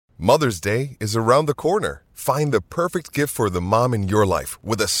Mother's Day is around the corner. Find the perfect gift for the mom in your life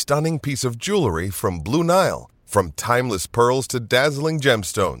with a stunning piece of jewelry from Blue Nile. From timeless pearls to dazzling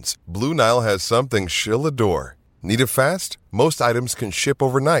gemstones, Blue Nile has something she'll adore. Need it fast? Most items can ship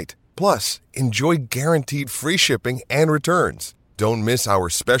overnight. Plus, enjoy guaranteed free shipping and returns. Don't miss our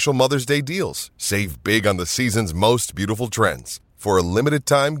special Mother's Day deals. Save big on the season's most beautiful trends. For a limited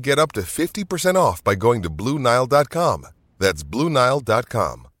time, get up to 50% off by going to BlueNile.com. That's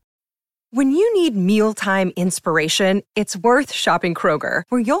BlueNile.com. When you need mealtime inspiration, it's worth shopping Kroger,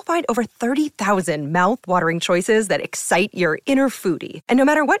 where you'll find over 30,000 mouth-watering choices that excite your inner foodie. And no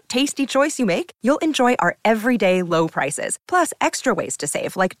matter what tasty choice you make, you'll enjoy our everyday low prices, plus extra ways to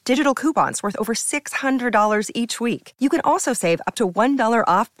save, like digital coupons worth over $600 each week. You can also save up to $1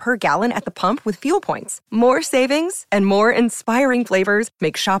 off per gallon at the pump with fuel points. More savings and more inspiring flavors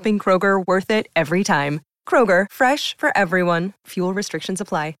make shopping Kroger worth it every time. Kroger, fresh for everyone. Fuel restrictions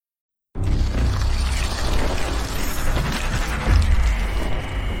apply.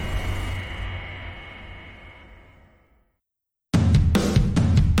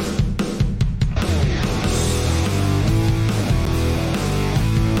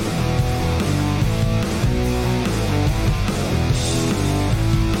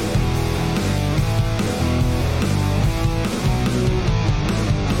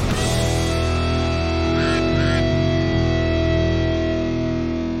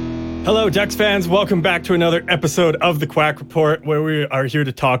 Hello, Ducks fans. Welcome back to another episode of the Quack Report, where we are here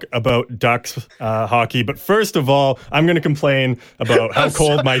to talk about Ducks hockey. But first of all, I'm going to complain about how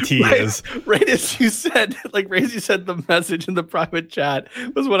cold my tea is. Right as you said, the message in the private chat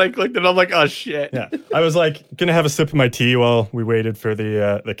was when I clicked it. I'm like, oh shit. Yeah, I was like going to have a sip of my tea while we waited for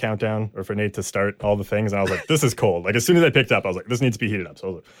the countdown, or for Nate to start all the things. And I was like, this is cold. Like, as soon as I picked up, I was like, this needs to be heated up. So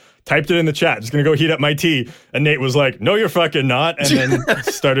I was like, typed it in the chat, just gonna go heat up my tea. And Nate was like, no, you're fucking not. And then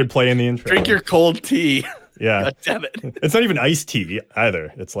started playing the intro. Drink your cold tea. Yeah. God damn it. It's not even iced tea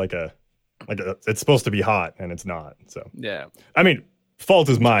either. It's like it's supposed to be hot and it's not. So yeah. I mean, fault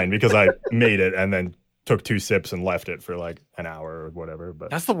is mine because I made it and then took 2 sips and left it for like an hour or whatever.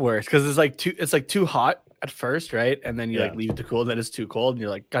 But that's the worst because it's like too hot at first, right? And then you like leave it to cool, and then it's too cold, and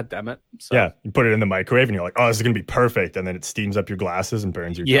you're like, God damn it. So, yeah, you put it in the microwave and you're like, oh, this is gonna be perfect, and then it steams up your glasses and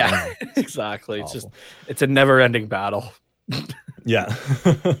burns your tongue. Exactly. It's a never-ending battle. Yeah.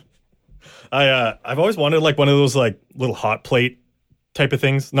 I've always wanted like one of those like little hot plate type of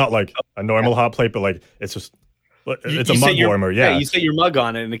things, not like a normal hot plate, but like it's just it's a mug warmer. Yeah, you set your mug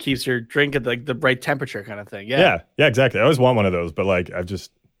on it and it keeps your drink at like the right temperature kind of thing. Yeah, exactly. I always want one of those, but like I've just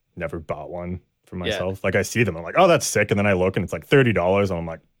never bought one for myself. Like I see them, I'm like, oh, that's sick, and then I look and it's like $30, and I'm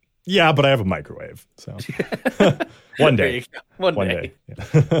like, yeah, but I have a microwave, so one day.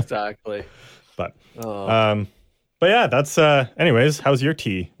 Yeah. Exactly. But yeah, that's anyways, how's your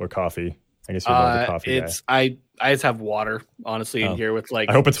tea or coffee? I guess you're more the coffee guy. I just have water, honestly, in here with like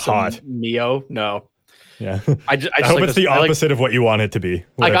I hope it's hot. Mio. No. Yeah. I hope it's the opposite of what you want it to be.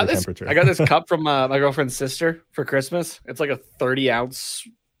 I got this cup from my girlfriend's sister for Christmas. It's like a 30-ounce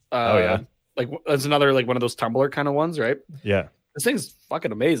like it's another like one of those tumbler kind of ones, right? Yeah. This thing's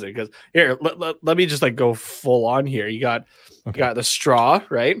fucking amazing because here, let me just like go full on here. You got the straw,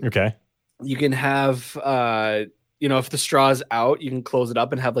 right? Okay. You can have if the straw is out, you can close it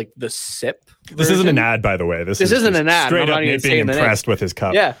up and have like the sip. This isn't an ad, by the way. This isn't an ad. Straight up Nate being impressed with his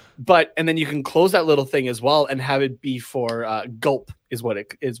cup. Yeah, and then you can close that little thing as well and have it be for gulp is what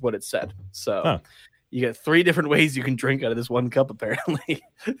it said. So you get 3 different ways you can drink out of this one cup apparently.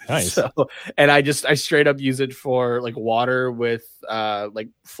 Nice. So, and I straight up use it for like water with like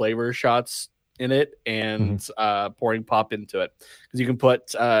flavor shots in it and pouring pop into it because you can put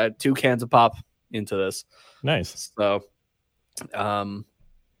 2 cans of pop into this. Nice. So,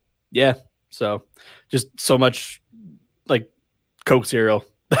 yeah. So, just so much like Coke cereal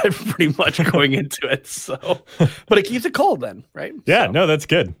pretty much going into it. So, but it keeps it cold then, right? Yeah. So. No, that's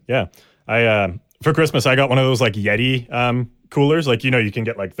good. Yeah. I for Christmas I got one of those like Yeti coolers. Like you can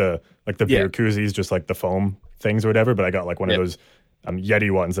get like the beer koozies, just like the foam things or whatever. But I got like one of those Yeti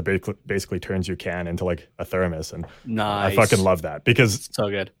ones that basically turns your can into like a thermos, and nice. I fucking love that because it's so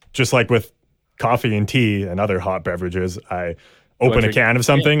good. Just like with coffee and tea and other hot beverages, I open a can of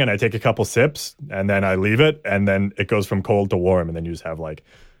something and I take a couple sips and then I leave it, and then it goes from cold to warm, and then you just have like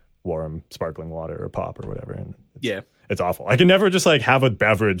warm sparkling water or pop or whatever. And it's awful. I can never just like have a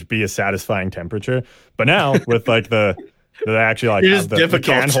beverage be a satisfying temperature, but now with like the I actually like have the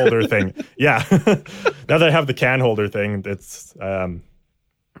can holder thing. Yeah. Now that I have the can holder thing, it's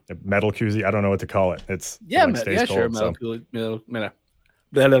metal koozie. I don't know what to call it. It's sure. Metal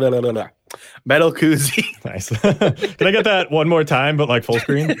Blah, blah, blah, blah, blah. Metal koozie. Nice. Can I get that one more time, but like full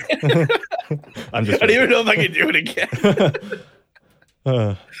screen? I'm just. I don't even know if I can do it again.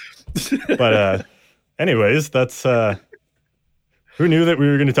 But anyways, that's. Who knew that we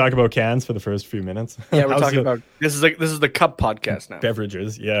were going to talk about cans for the first few minutes? Yeah, we're talking about this is the cup podcast now.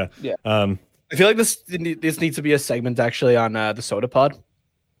 Beverages, yeah. I feel like this needs to be a segment actually on the Soda Pod,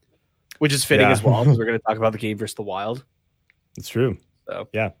 which is fitting as well because we're going to talk about the game versus the Wild. It's true. So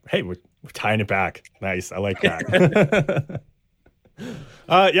yeah, hey, we're tying it back. Nice, I like that.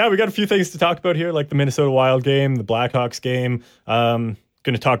 Yeah, we got a few things to talk about here, like the Minnesota Wild game, the Blackhawks game.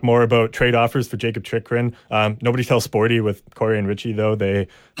 Going to talk more about trade offers for Jacob Chikrin. Nobody tells Sporty with Corey and Richie, though. They're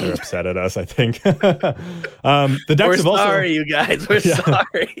upset at us, I think. The Ducks have also... sorry, you guys. We're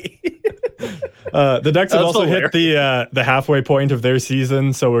sorry. The Ducks have also hit the halfway point of their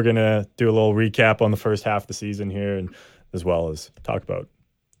season, so we're going to do a little recap on the first half of the season here, and as well as talk about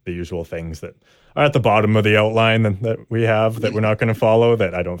the usual things that are at the bottom of the outline that we have that we're not going to follow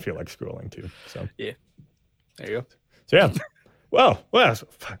that I don't feel like scrolling to. So yeah, there you go. So yeah. Well, we're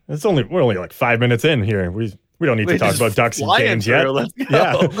only like 5 minutes in here. We don't need to talk about Ducks and games yet.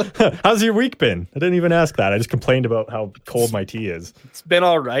 Yeah. How's your week been? I didn't even ask that. I just complained about how cold my tea is. It's been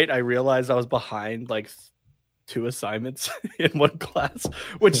all right. I realized I was behind like 2 assignments in one class,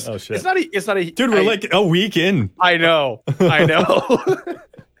 which oh, shit. It's not a dude. We're like a week in. I know.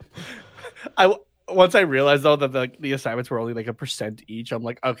 Once I realized though that the assignments were only like 1% each, I'm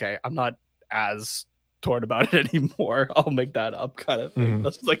like, okay, I'm not as torn about it anymore. I'll make that up kind of thing. Mm-hmm.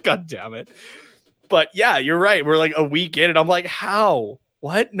 That's like, God damn it. But yeah, you're right. We're like a week in and I'm like, how?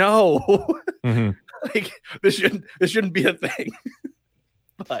 What? No. Mm-hmm. Like this shouldn't be a thing.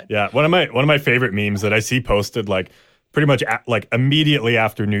 But yeah, one of my favorite memes that I see posted like pretty much like immediately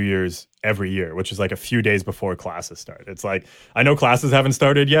after New Year's every year, which is like a few days before classes start. It's like, I know classes haven't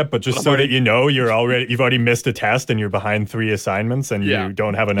started yet, but just so that you know, you've already missed a test and you're behind 3 assignments and you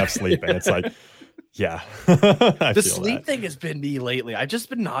don't have enough sleep. And it's like, yeah. The sleep thing has been me lately. I've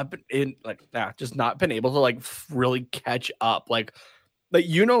just not been able to like really catch up. Like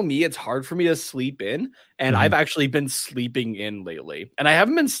you know me, it's hard for me to sleep in, and I've actually been sleeping in lately, and I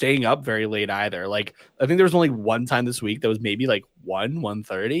haven't been staying up very late either. Like I think there was only one time this week that was maybe like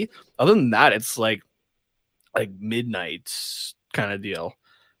 1:30. Other than that, it's like midnight kind of deal,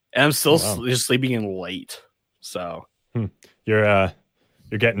 and I'm still just sleeping in late. So you're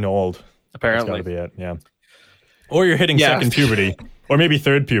getting old. Apparently, that's gotta be it. Yeah, or you're hitting second puberty, or maybe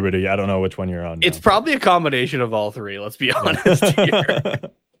third puberty. I don't know which one you're on. It's probably a combination of all 3. Let's be honest here.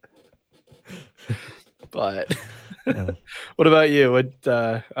 But what about you? What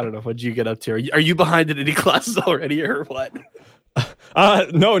I don't know. What'd you get up to? Are you behind in any classes already, or what?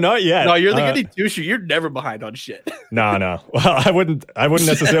 No, not yet. No, you're the goody two-shoe. You're never behind on shit. No. Well, I wouldn't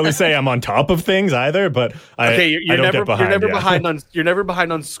necessarily say I'm on top of things either, but you're never behind you're never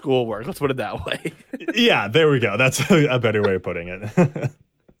behind on schoolwork. Let's put it that way. Yeah, there we go. That's a better way of putting it.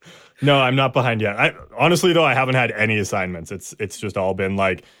 No, I'm not behind yet. Honestly though, I haven't had any assignments. It's just all been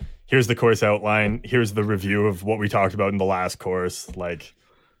like, here's the course outline, here's the review of what we talked about in the last course. Like,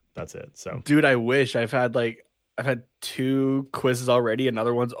 that's it. So, dude, I wish I've had 2 quizzes already.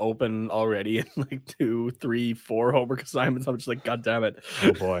 Another one's open already, and like 2, 3, 4 homework assignments. I'm just like, God damn it.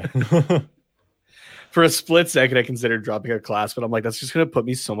 Oh boy. For a split second, I considered dropping a class, but I'm like, that's just going to put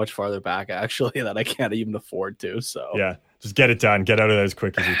me so much farther back, actually, that I can't even afford to. So yeah, just get it done. Get out of there as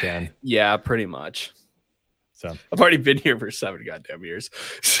quick as you can. Yeah, pretty much. So I've already been here for 7 goddamn years.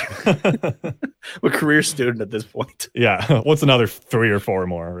 I'm a career student at this point. Yeah. What's another 3 or 4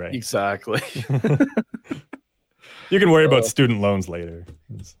 more, right? Exactly. You can worry about student loans later.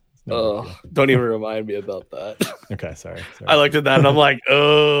 Don't even remind me about that. Okay, sorry. I looked at that and I'm like,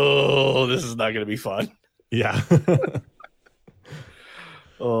 oh, this is not going to be fun. Yeah.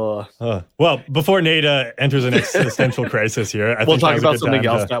 Well, before Nate enters an existential crisis here, we'll talk about something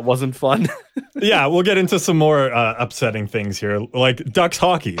else that wasn't fun. Yeah, we'll get into some more upsetting things here, like Ducks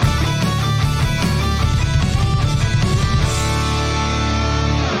hockey.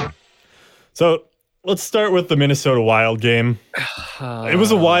 So let's start with the Minnesota Wild game. It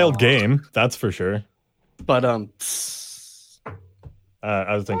was a wild game, that's for sure. But I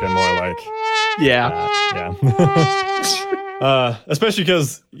was thinking more like yeah. Especially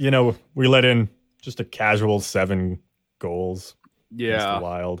because we let in just a casual 7 goals. Yeah, the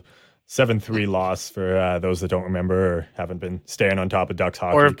Wild 7-3 loss for those that don't remember or haven't been staying on top of Ducks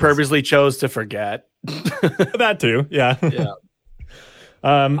hockey, or purposely chose to forget. That too. Yeah.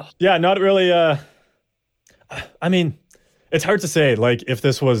 Yeah. Not really. I mean, it's hard to say, like, if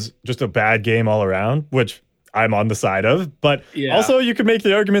this was just a bad game all around, which I'm on the side of. But also you could make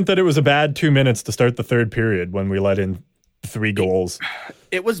the argument that it was a bad 2 minutes to start the third period when we let in 3 goals.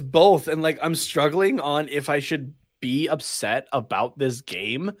 It was both. And like, I'm struggling on if I should be upset about this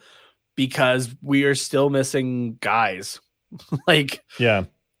game because we are still missing guys. Like, yeah.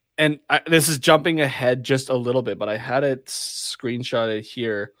 And this is jumping ahead just a little bit, but I had it screenshotted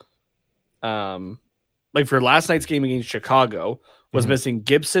here. Like for last night's game against Chicago, was missing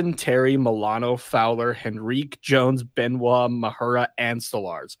Gibson, Terry, Milano, Fowler, Henrique, Jones, Benoit, Mahura, and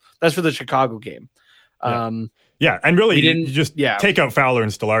Stolarz. That's for the Chicago game. Yeah, and really, you just take out Fowler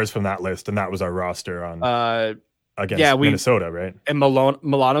and Stolarz from that list, and that was our roster on against Minnesota, right? And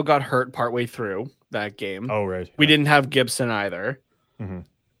Milano got hurt partway through that game. Oh, right. We didn't have Gibson either.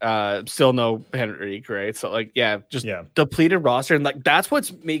 Still no Henrique, right? So like, depleted roster, and like that's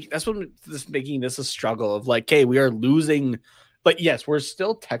what's making this a struggle of like, hey, we are losing. But yes, we're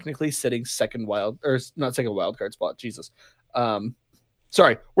still technically sitting second wild card spot. Jesus.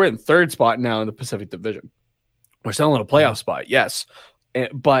 Sorry, we're in third spot now in the Pacific Division. We're still in a playoff spot, yes.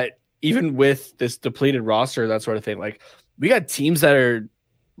 But even with this depleted roster, that sort of thing, like we got teams that are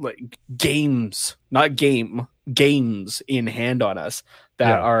like games in hand on us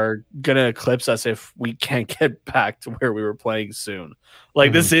that are gonna eclipse us if we can't get back to where we were playing soon.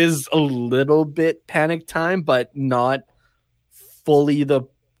 Like this is a little bit panic time, but not fully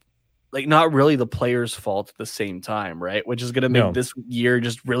not really the player's fault at the same time, right? Which is going to make this year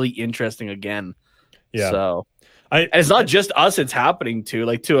just really interesting again. Yeah. So, and it's not just us; it's happening to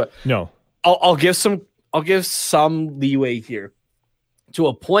I'll give some leeway here. To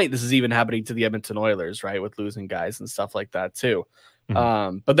a point, this is even happening to the Edmonton Oilers, right, with losing guys and stuff like that too.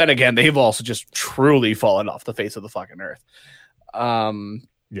 But then again, they've also just truly fallen off the face of the fucking earth. I'm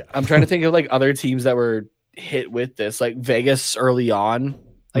trying to think of like other teams that were hit with this, like Vegas early on,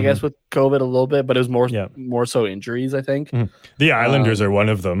 I guess with COVID a little bit, but it was more so injuries, I think. The Islanders are one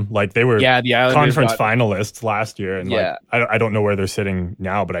of them. Like they were the conference finalists last year, and like I don't know where they're sitting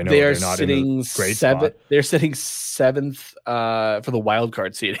now, but I know they're not in a great spot. They're sitting 7th for the wild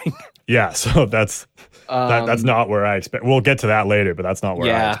card seeding. So that's not where I expect. We'll get to that later, but that's not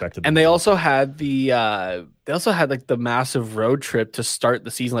where I expected. And they also had like the massive road trip to start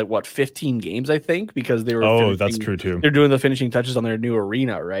the season, like 15 games, I think, because they were. That's true too. They're doing the finishing touches on their new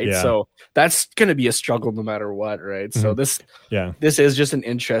arena, right? Yeah. So that's going to be a struggle no matter what, right? So this is just an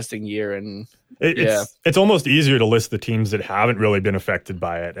interesting year, and it's almost easier to list the teams that haven't really been affected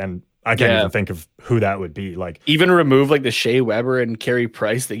by it, and I can't even think of who that would be. Like even remove like the Shea Weber and Carey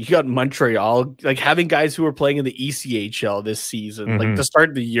Price thing. You got Montreal, like having guys who are playing in the ECHL this season, like to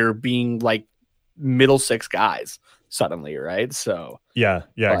start the year being like middle six guys suddenly, right? So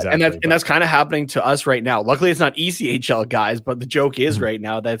exactly. And that's kind of happening to us right now. Luckily, it's not ECHL guys, but the joke is right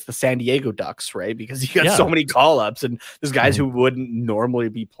now that it's the San Diego Ducks, right? Because you got so many call ups, and there's guys who wouldn't normally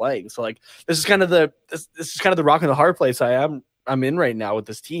be playing. So like this is kind of the rock and the hard place I'm in right now with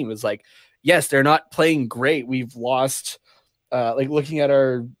this team. Is like, yes, they're not playing great. We've lost, like looking at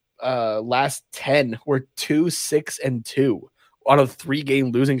our last 10, we're 2-6-2 on a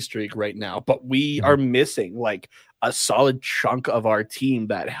 3-game losing streak right now. But we are missing like a solid chunk of our team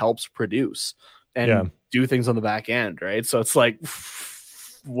that helps produce and do things on the back end, right? So it's like,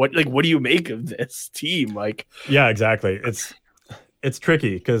 what do you make of this team? Like, yeah, exactly. It's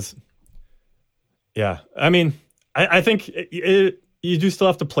tricky because, I mean. I think you do still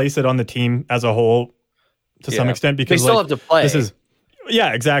have to place it on the team as a whole to some extent because they still have to play.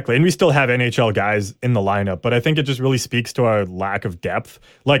 Exactly. And we still have NHL guys in the lineup, but I think it just really speaks to our lack of depth.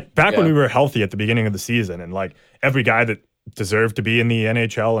 Like back when we were healthy at the beginning of the season, and like every guy that deserved to be in the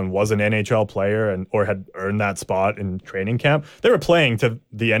NHL and was an NHL player or had earned that spot in training camp, they were playing to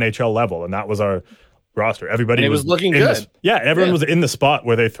the NHL level, and that was our roster. Everybody was looking good. Everyone was in the spot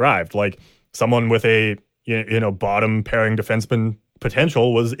where they thrived. Like someone with a bottom pairing defenseman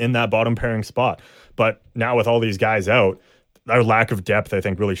potential was in that bottom pairing spot. But now with all these guys out, our lack of depth, I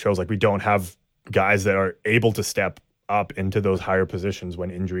think, really shows like we don't have guys that are able to step up into those higher positions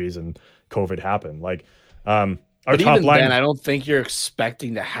when injuries and COVID happen. Like our top line, then, I don't think you're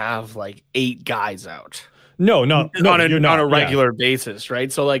expecting to have like 8 guys out. No, on a regular basis,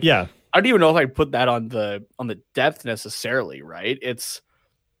 right? So like, I don't even know if I put that on the depth necessarily, right? It's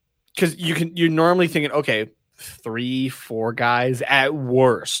because you're normally thinking, okay, 3-4 guys at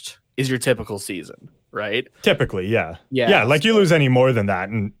worst is your typical season, right? Typically, yeah. Like you lose any more than that,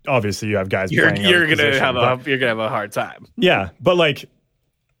 and obviously you have guys. You're gonna have a hard time. Yeah, but like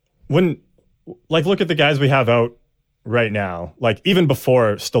look at the guys we have out right now. Like even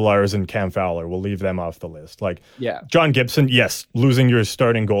before Stolarz and Cam Fowler, we'll leave them off the list. Like John Gibson, yes, losing your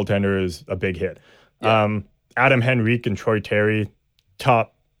starting goaltender is a big hit. Adam Henrique and Troy Terry,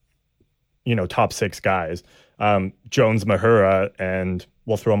 top 6 guys. Jones, Mahura, and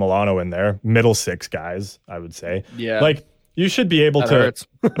we'll throw Milano in there. Middle 6 guys, I would say. Yeah. Like, you should be able to,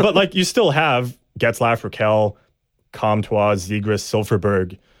 but like, you still have Getzlaf, Raquel, Comtois, Zegras,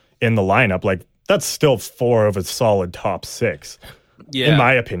 Silfverberg in the lineup. Like, that's still 4 of a solid top 6, in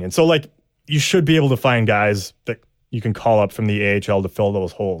my opinion. So, like, you should be able to find guys that you can call up from the AHL to fill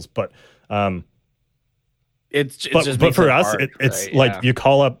those holes. But but for us, it's right? like you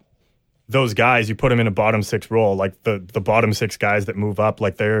call up those guys, you put them in a bottom 6 role. Like the bottom 6 guys that move up,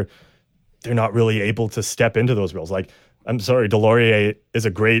 like they're not really able to step into those roles. Like, I'm sorry, Delorier is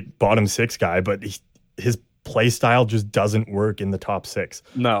a great bottom 6 guy, but his play style just doesn't work in the top 6.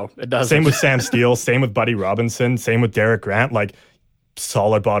 No, it doesn't. Same with Sam Steele, same with Buddy Robinson, same with Derek Grant. Like,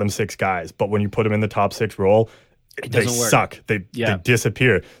 solid bottom 6 guys, but when you put them in the top 6 role, they suck. They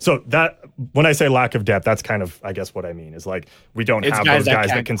disappear. So that, when I say lack of depth, that's kind of, I guess, what I mean is like we don't have those guys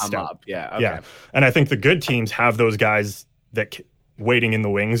that can step up. Yeah, okay. Yeah. And I think the good teams have those guys that waiting in the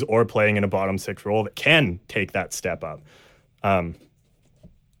wings or playing in a bottom 6 role that can take that step up.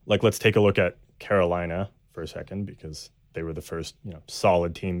 Like, let's take a look at Carolina for a second, because they were the first,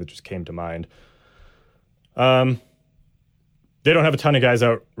 solid team that just came to mind. They don't have a ton of guys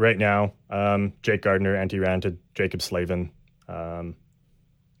out right now. Jake Gardiner, Antti Raanta, Jacob Slavin. But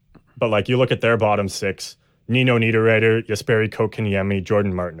like, you look at their bottom 6, Nino Niederreiter, Jesperi Kotkaniemi,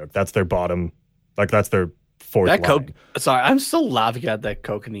 Jordan Martinook. That's their bottom, like that's their 4th line. Sorry, I'm still laughing at that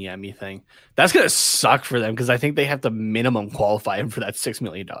Kotkaniemi thing. That's going to suck for them, because I think they have to minimum qualify him for that $6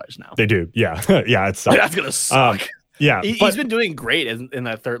 million now. They do, yeah. Yeah, it's that's going to suck. Yeah. He's been doing great in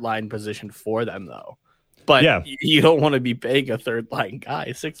that 3rd line position for them, though. But you don't want to be paying a 3rd line guy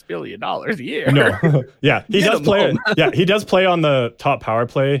 $6 million a year. No. Yeah, he does play. Yeah, he does play on the top power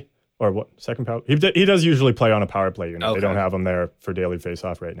play, or what, second power. He does usually play on a power play unit. Okay. They don't have him there for daily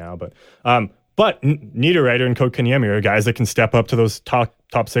faceoff right now, but Niederreiter and Kotkaniemi are guys that can step up to those top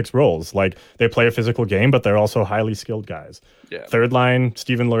 6 roles. Like, they play a physical game, but they're also highly skilled guys. Yeah. 3rd line,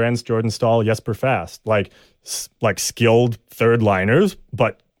 Steven Lorenz, Jordan Staal, Jesper Fast, like skilled 3rd liners,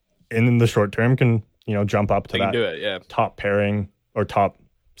 but in the short term can jump up to that top pairing or top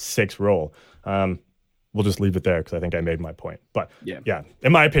 6 role. We'll just leave it there because I think I made my point. But yeah,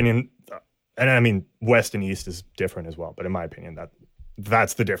 in my opinion, and I mean, West and East is different as well, but in my opinion,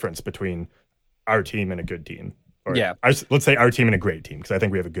 that's the difference between our team and a good team. Or let's say our team and a great team, because I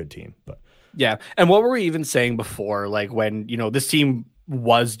think we have a good team. But yeah, and what were we even saying before? Like, when this team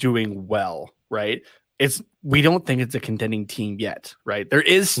was doing well, right? We don't think it's a contending team yet, right? There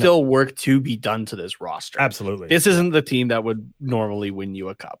is still work to be done to this roster. Absolutely. This isn't the team that would normally win you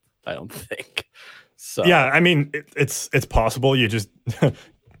a cup, I don't think. So yeah, I mean, it's possible. You just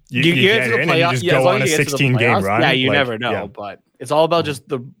you get in and you just go on a 16-game run. Yeah, you never know, but it's all about just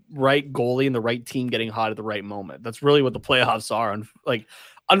the right goalie and the right team getting hot at the right moment. That's really what the playoffs are. Like,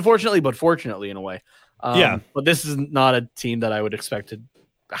 unfortunately, but fortunately in a way. But this is not a team that I would expect to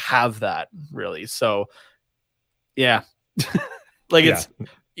have that, really. So yeah. Like, it's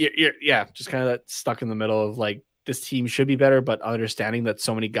just kind of that stuck in the middle of like, this team should be better, but understanding that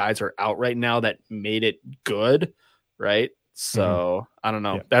so many guys are out right now that made it good, right? So I don't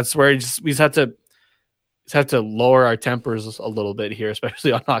know. That's where we just have to lower our tempers a little bit here,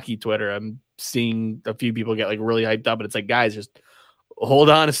 especially on hockey Twitter. I'm seeing a few people get like really hyped up, and it's like, guys, just hold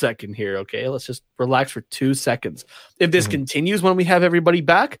on a second here, okay? Let's just relax for 2 seconds. If this continues when we have everybody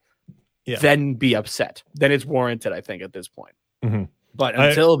back, then be upset. Then it's warranted, I think, at this point. But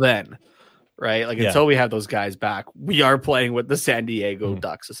until then, right? Like, until we have those guys back, we are playing with the San Diego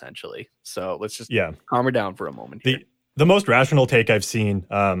Ducks, essentially. So let's just calm her down for a moment here. The most rational take I've seen,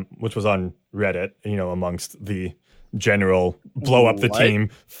 which was on Reddit, amongst the general blow up the team,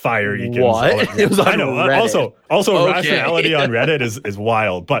 fire Eakins. What? It was on Reddit. Also rationality on Reddit is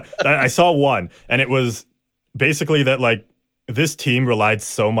wild. But I saw one, and it was basically that, like, this team relied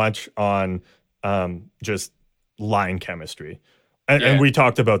so much on just line chemistry. And we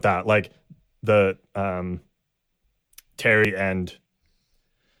talked about that. Like, the Terry and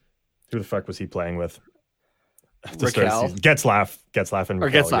who the fuck was he playing with? Getzlaf and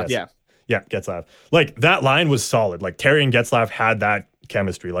Raquel, Getzlaf, yeah, Getzlaf. Like, that line was solid. Like, Terry and Getzlaf had that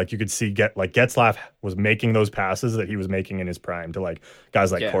chemistry. Like, you could see Getzlaf was making those passes that he was making in his prime to like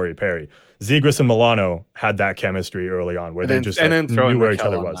guys like Corey Perry. Zegras and Milano had that chemistry early on where they just knew where each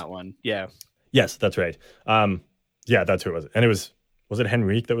other was. That one. Yeah. Yes, that's right. That's who it was. And it was it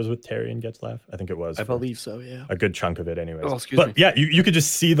Henrique that was with Terry and Getzlaf? I think it was. I believe so, yeah. A good chunk of it anyways. Oh, excuse me. Yeah, you could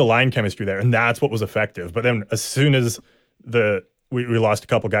just see the line chemistry there, and that's what was effective. But then as soon as the we lost a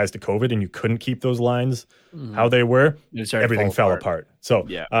couple guys to COVID, and you couldn't keep those lines how they were, everything fell apart. So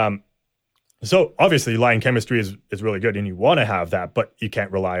so obviously line chemistry is really good, and you want to have that, but you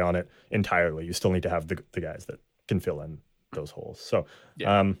can't rely on it entirely. You still need to have the guys that can fill in those holes. So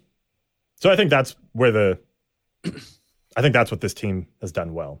so I think that's where I think that's what this team has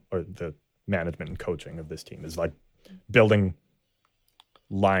done well, or the management and coaching of this team is like building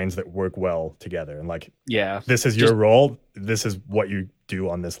lines that work well together, and like, this is your role, this is what you do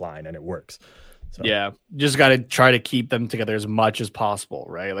on this line, and it works. So. Just got to try to keep them together as much as possible,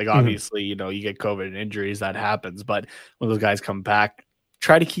 right? Like, obviously, you know, you get COVID and injuries, that happens, but when those guys come back,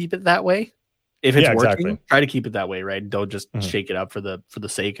 try to keep it that way. If it's working, try to keep it that way, right? Don't just shake it up for the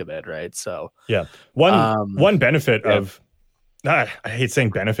sake of it, right? So one benefit of I hate saying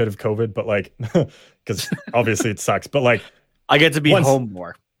benefit of COVID, but like, because obviously it sucks, but like, I get to be home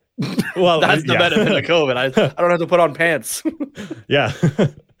more. Well, that's the benefit of COVID. I don't have to put on pants.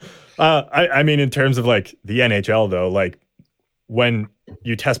 I mean, in terms of like the NHL though, like when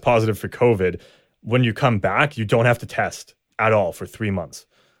you test positive for COVID, when you come back, you don't have to test at all for 3 months.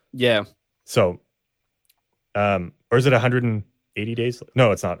 Yeah. So, or is it 180 days?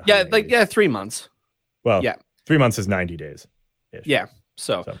 No, it's not. 3 months. Well, 3 months is 90 days. Yeah.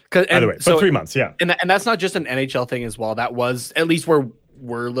 So either way, but 3 months, and that's not just an NHL thing as well. That was, at least where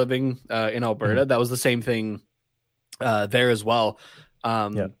we're living in Alberta, that was the same thing there as well.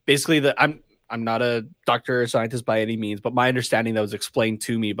 Basically, I'm not a doctor or scientist by any means, but my understanding that was explained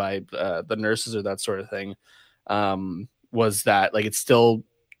to me by the nurses or that sort of thing was that like it still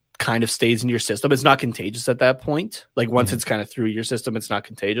kind of stays in your system. It's not contagious at that point. Like once it's kind of through your system, it's not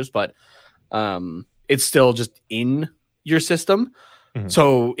contagious, but it's still just in your system.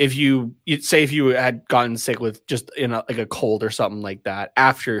 So if you had gotten sick with just like a cold or something like that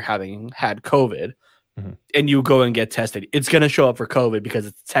after having had COVID, and you go and get tested, it's going to show up for COVID because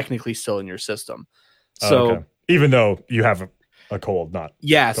it's technically still in your system. So even though you have a cold, not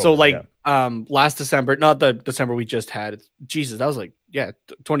COVID, so like last December, not the December we just had. Jesus, that was like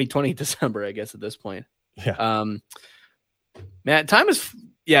 2020 December, I guess at this point. Man, time's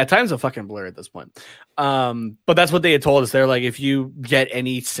a fucking blur at this point. But that's what they had told us. They're like, if you get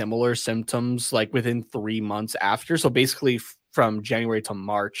any similar symptoms like within 3 months after, so basically from January to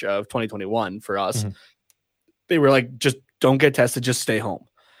March of 2021 for us, they were like, just don't get tested, just stay home,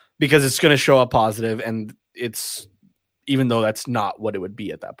 because it's going to show up positive, and it's, even though that's not what it would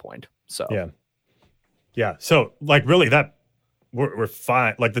be at that point. So so like really that we're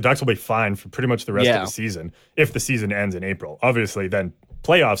fine. Like the Ducks will be fine for pretty much the rest of the season if the season ends in April. Obviously, then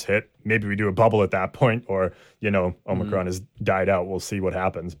playoffs hit. Maybe we do a bubble at that point, or Omicron has died out. We'll see what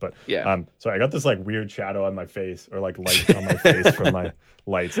happens. But sorry, I got this like weird shadow on my face, or like light on my face from my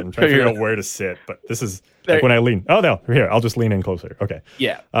lights. I'm trying to figure out where to sit. But this is like when I lean. Oh no, here, I'll just lean in closer. Okay.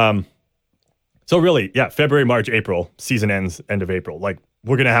 So really, February, March, April, season ends end of April. Like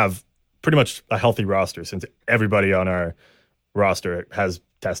we're gonna have pretty much a healthy roster since everybody on our roster has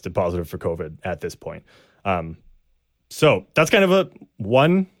tested positive for COVID at this point. So that's kind of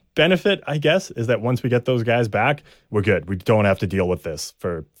one benefit, I guess, is that once we get those guys back, we're good. We don't have to deal with this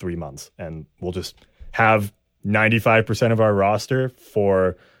for 3 months, and we'll just have 95% of our roster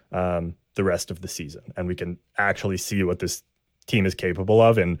for the rest of the season, and we can actually see what this team is capable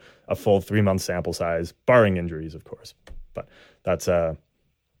of in a full 3 month sample size, barring injuries, of course. But that's I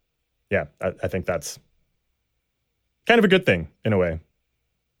think that's kind of a good thing in a way.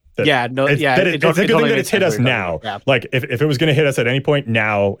 It's a good thing that it's hit us now. Yeah. Like if it was going to hit us at any point,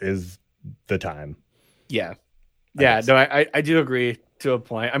 now is the time. I do agree to a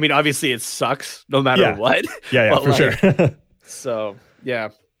point. I mean, obviously it sucks no matter what. For sure.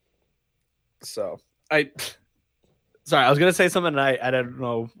 Sorry, I was gonna say something, and I don't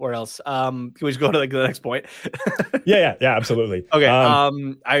know where else. Can we just go to like the next point? yeah, absolutely. Okay.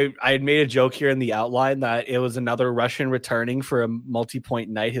 I had made a joke here in the outline that it was another Russian returning for a multi-point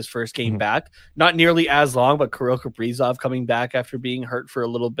night, his first game back. Not nearly as long, but Kirill Kaprizov coming back after being hurt for a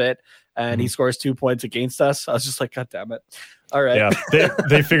little bit, and he scores 2 points against us. I was just like, God damn it! All right. Yeah,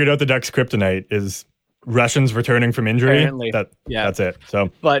 they figured out the Ducks' kryptonite is Russians returning from injury. Apparently. That's it.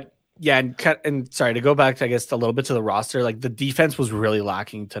 So, but. Yeah, and sorry to go back to, I guess, a little bit to the roster. Like the defense was really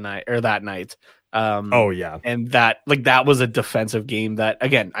lacking that night. And that was a defensive game that,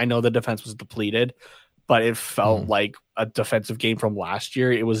 again, I know the defense was depleted, but it felt like a defensive game from last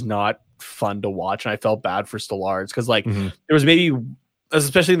year. It was not fun to watch, and I felt bad for Stolarz because there was maybe,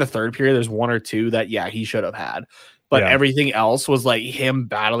 especially in the third period, there's one or two that he should have had. But everything else was like him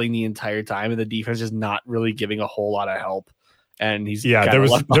battling the entire time, and the defense just not really giving a whole lot of help. And he's there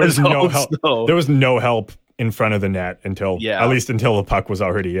was no help. So. There was no help in front of the net until at least until the puck was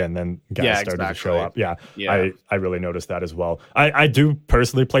already in. Then guys started to show up. I really noticed that as well. I do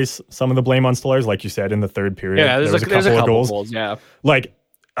personally place some of the blame on Stolarz, like you said, in the third period. Yeah, there's a couple of goals. Yeah, like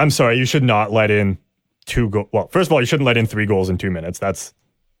I'm sorry, you should not let in 2 goals. Well, first of all, you shouldn't let in 3 goals in 2 minutes. That's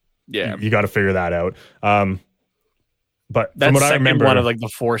you got to figure that out. But that's from what I remember, one of like the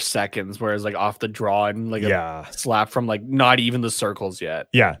 4 seconds, whereas like off the draw and like a slap from like not even the circles yet.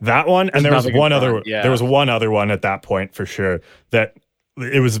 Yeah, that one, and there was one other. There was one other one at that point for sure. That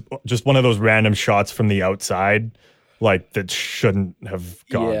it was just one of those random shots from the outside, like that shouldn't have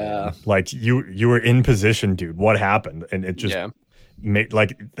gone. Yeah, like you were in position, dude. What happened? And it just made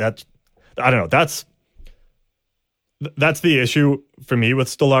like that. I don't know. That's the issue for me with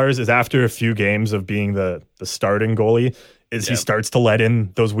Stolarz is after a few games of being the starting goalie is he starts to let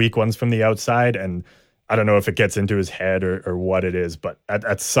in those weak ones from the outside. And I don't know if it gets into his head or what it is, but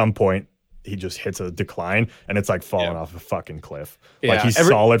at some point he just hits a decline and it's like falling off a fucking cliff. Yeah. Like he's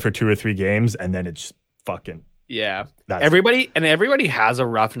solid for 2 or 3 games and then it's fucking. Yeah. Everybody has a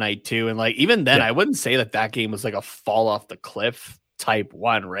rough night too. And like, even then I wouldn't say that game was like a fall off the cliff type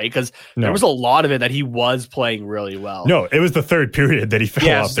one, right? Because there was a lot of it that he was playing really well. No, it was the third period that he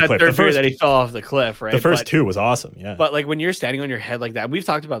fell off the cliff. The first that he fell off the cliff, right? The first 2 was awesome, yeah. But like when you're standing on your head like that, we've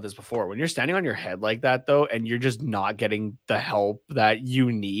talked about this before. When you're standing on your head like that, though, and you're just not getting the help that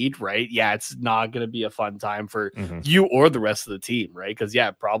you need, right? Yeah, it's not going to be a fun time for you or the rest of the team, right? Because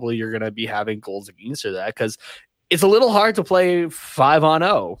probably you're going to be having goals against or that because it's a little hard to play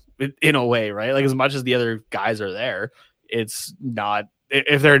 5-on-0 in a way, right? Like as much as the other guys are there. It's not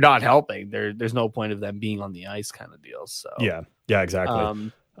if they're not helping. There's no point of them being on the ice, kind of deal. So yeah,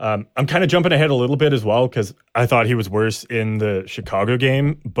 exactly. I'm kind of jumping ahead a little bit as well because I thought he was worse in the Chicago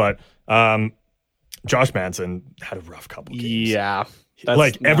game, but Josh Manson had a rough couple games. Yeah,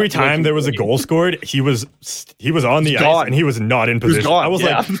 like every time there was a goal scored, he was on the ice and he was not in position. I was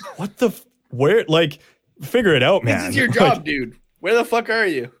like, what the where? Like, figure it out, man. This is your job, dude. Where the fuck are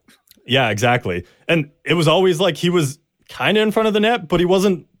you? Yeah, exactly. And it was always like he was kind of in front of the net, but he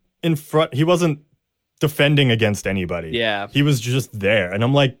wasn't in front. He wasn't defending against anybody. Yeah. He was just there. And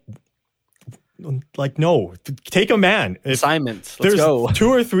I'm like, no, take a man. Assignments. Let's go. There's 2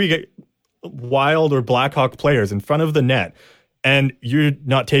 or 3 Wild or Blackhawk players in front of the net, and you're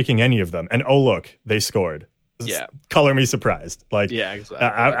not taking any of them. And oh, look, they scored. Yeah. Color me surprised. Like, yeah, exactly.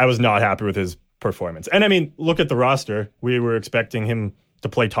 I was not happy with his performance. And I mean, look at the roster. We were expecting him to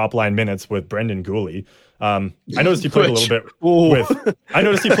play top line minutes with Brendan Gooley. I noticed he played a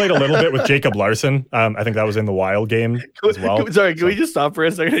little bit with Jacob Larson. I think that was in the Wild game as well. Can we just stop for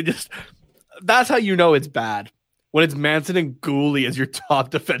a second? That's how you know it's bad. When it's Manson and Gooley as your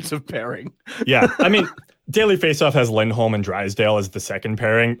top defensive pairing. Yeah. I mean, Daily Faceoff has Lindholm and Drysdale as the second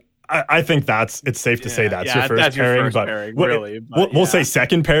pairing. I think it's safe to say that's your first pairing. We'll say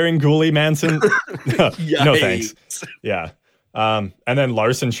second pairing, Gooley, Manson. No thanks. Yeah. And then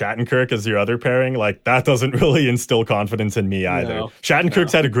Larson Shattenkirk as your other pairing, like that doesn't really instill confidence in me either. No,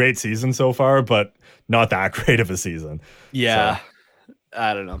 Shattenkirk's had a great season so far, but not that great of a season. Yeah. So.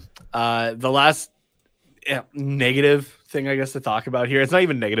 I don't know. The last negative thing I guess to talk about here, it's not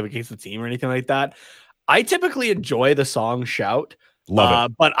even negative against the team or anything like that. I typically enjoy the song Shout. Love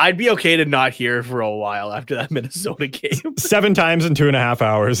it. But I'd be okay to not hear for a while after that Minnesota game. 7 times in 2.5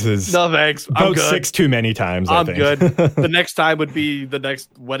 hours is no thanks. About 6 too many times. I'm I think. Good. The next time would be the next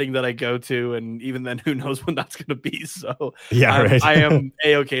wedding that I go to, and even then, who knows when that's going to be. So yeah, right. I am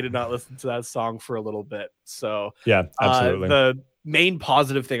okay to not listen to that song for a little bit. So yeah, absolutely. The main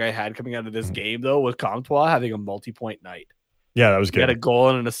positive thing I had coming out of this game though was Comtois having a multi-point night. Yeah, that was good. He had a goal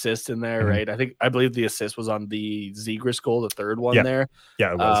and an assist in there, right? I believe the assist was on the Zegras goal, the third one there.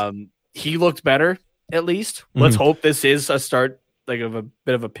 Yeah, it was. He looked better, at least. Let's hope this is a start, like of a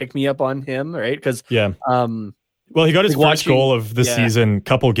bit of a pick-me-up on him, right? Because well, he got his first goal of the season a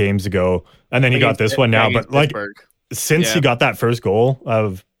couple games ago, and then he got this one now. But like, since he got that first goal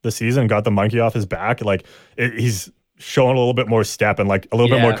of the season, got the monkey off his back, like he's showing a little bit more step and like a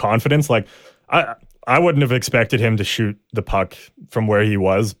little bit more confidence. Like I wouldn't have expected him to shoot the puck from where he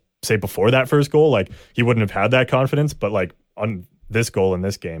was, say, before that first goal. Like, he wouldn't have had that confidence. But, like, on this goal in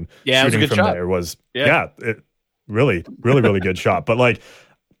this game, shooting from there was, really, really, really good shot. But, like,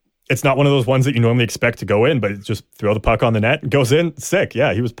 it's not one of those ones that you normally expect to go in, but just throw the puck on the net, goes in, sick.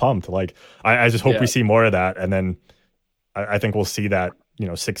 Yeah, he was pumped. Like, I just hope we see more of that. And then I think we'll see that,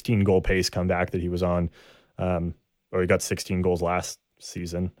 16-goal pace come back that he was on. Or he got 16 goals last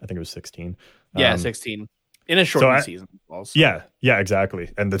season. I think it was 16. 16 in a short season. Also. Yeah,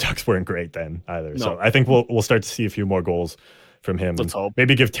 exactly. And the Ducks weren't great then either. No. So I think we'll start to see a few more goals from him. Let's hope.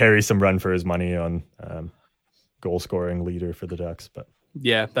 Maybe give Terry some run for his money on goal scoring leader for the Ducks. But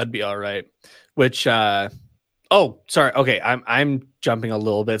yeah, that'd be all right. Which oh, sorry. Okay, I'm jumping a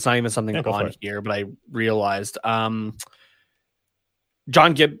little bit. It's not even something on here, but I realized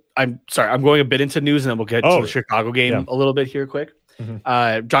John Gibb. I'm sorry. I'm going a bit into news, and then we'll get to the Chicago game a little bit here, quick.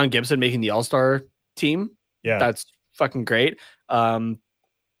 Mm-hmm. John Gibson making the All-Star team. Yeah, that's fucking great.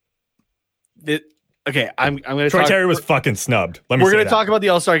 Okay, I'm going to. Troy Terry was fucking snubbed. We're going to talk about the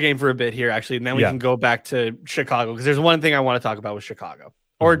All-Star game for a bit here, actually, and then we can go back to Chicago because there's one thing I want to talk about with Chicago.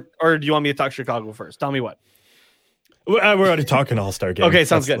 Or do you want me to talk Chicago first? Tell me what. We're already talking All-Star game. Okay,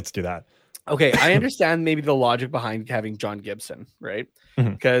 sounds good. Let's do that. Okay, I understand maybe the logic behind having John Gibson, right?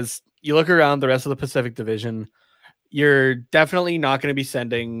 Because you look around the rest of the Pacific Division, you're definitely not going to be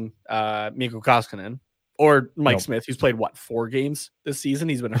sending Mikko Koskinen or Mike Smith, who's played 4 games this season.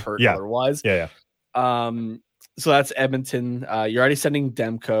 He's been hurt otherwise. Yeah. So that's Edmonton. You're already sending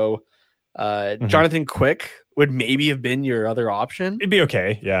Demko. Jonathan Quick would maybe have been your other option. It'd be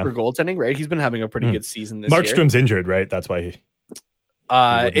okay, for goaltending, right? He's been having a pretty good season this year. Markstrom's injured, right? That's why he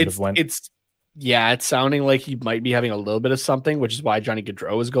it's sounding like he might be having a little bit of something, which is why Johnny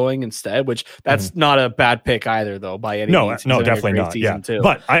Gaudreau is going instead, which that's not a bad pick either, though, by any means. No, definitely not. Yeah. Too.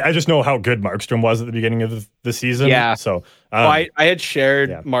 But I just know how good Markstrom was at the beginning of the season. Yeah. So I had shared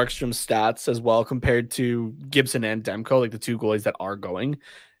Markstrom's stats as well compared to Gibson and Demko, like the 2 goalies that are going.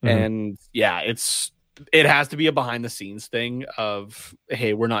 And it has to be a behind the scenes thing of,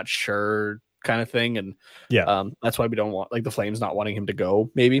 hey, we're not sure kind of thing. And that's why we don't want, like, the Flames not wanting him to go,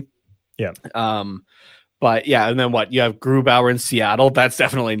 maybe. Yeah. But yeah, and then what? You have Grubauer in Seattle. That's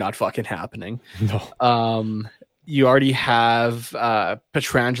definitely not fucking happening. No. You already have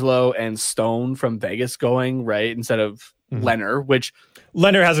Pietrangelo and Stone from Vegas going, right? Instead of Leonard, which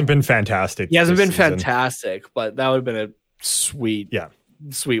Leonard hasn't been fantastic. He hasn't been fantastic, but that would have been a sweet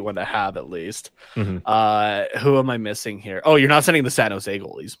one to have at least. Who am I missing here? Oh, you're not sending the San Jose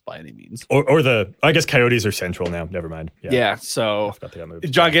goalies by any means. Or I guess Coyotes are central now. Never mind. Yeah, so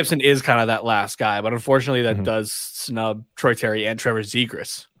John Gibson is kind of that last guy, but unfortunately that does snub Troy Terry and Trevor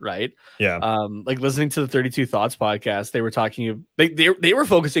Zegras, right? Yeah. Like listening to the 32 Thoughts podcast, they were talking, they were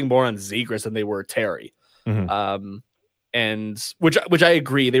focusing more on Zegras than they were Terry. And which I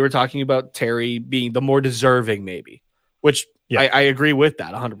agree. They were talking about Terry being the more deserving maybe, which I agree with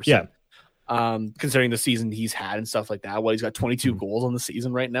that 100%. Yeah. Considering the season he's had and stuff like that. Well, he's got 22 goals on the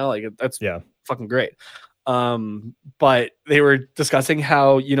season right now. Like that's fucking great. But they were discussing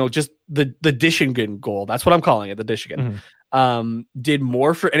how, just the Dishingan goal, that's what I'm calling it, the Dishingan, did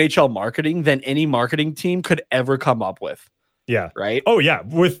more for NHL marketing than any marketing team could ever come up with. Yeah. Right. Oh yeah.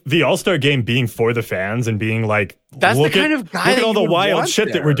 With the All-Star game being for the fans and being like, that's the kind of guy look at all the wild shit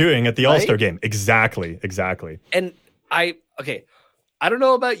there, that we're doing at the All-Star game. Exactly. And I don't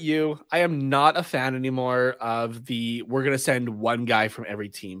know about you. I am not a fan anymore of we're going to send one guy from every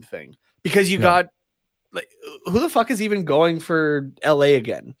team thing because you got like, who the fuck is even going for LA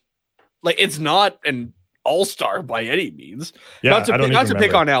again? Like, it's not an all-star by any means. Yeah, not to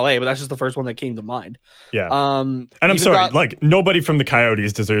pick on LA, but that's just the first one that came to mind. Yeah. And I'm sorry, like nobody from the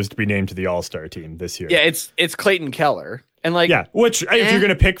Coyotes deserves to be named to the All-Star team this year. Yeah, it's Clayton Keller. And like, which if you're going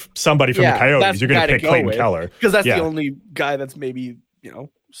to pick somebody from the Coyotes, you're going to pick Clayton Keller. Because that's the only guy that's maybe,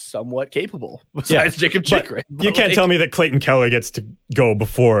 somewhat capable besides Jacob Chychrun. You can't tell me that Clayton Keller gets to go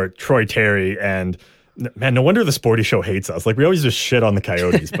before Troy Terry and man, no wonder the Sporty Show hates us. Like we always just shit on the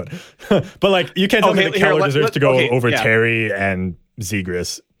Coyotes, but like you can't tell me that Keller deserves to go over Terry and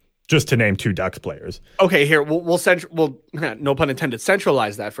Zegras just to name 2 Ducks players. Okay, here we'll no pun intended,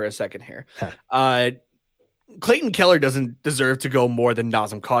 centralize that for a second here. Clayton Keller doesn't deserve to go more than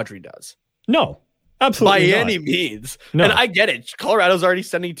Nazem Kadri does. No, absolutely by not. any means. No. And I get it. Colorado's already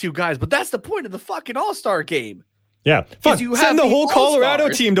sending 2 guys, but that's the point of the fucking All-Star game. Yeah, send the whole Colorado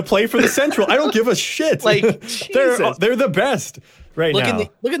team to play for the Central. I don't give a shit. Like they're the best now.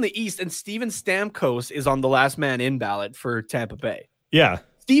 Look in the East, and Steven Stamkos is on the last man in ballot for Tampa Bay. Yeah,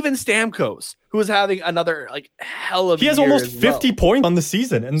 Steven Stamkos, who is having another hell of. He has almost 50 points on the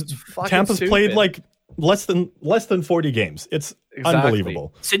season, and Tampa's played like less than 40 games. It's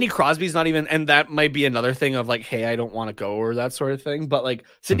unbelievable. Sidney Crosby's not even, and that might be another thing of like, hey, I don't want to go or that sort of thing. But like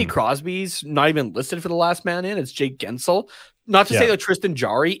Sidney Crosby's not even listed for the last man in. It's Jake Gensel. Not to say that Tristan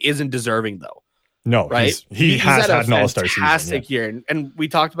Jarry isn't deserve though. No, right? He has had an All-Star season. Fantastic year, and we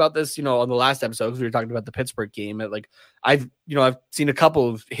talked about this, on the last episode because we were talking about the Pittsburgh game. I've seen a couple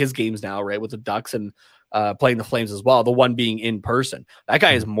of his games now, right, with the Ducks and playing the Flames as well. The one being in person, that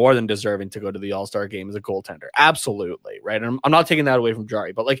guy is more than deserving to go to the All-Star game as a goaltender. Absolutely, right. And I'm not taking that away from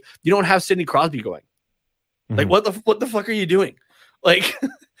Jarry, but like you don't have Sidney Crosby going. Like what the fuck are you doing? Like,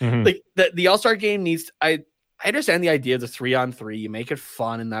 like the All-Star game needs. I understand the idea of the 3-on-3. You make it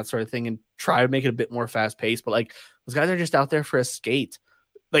fun and that sort of thing, and try to make it a bit more fast paced. But like those guys are just out there for a skate.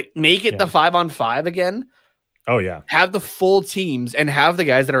 Like make it the 5-on-5 again. Oh yeah. Have the full teams and have the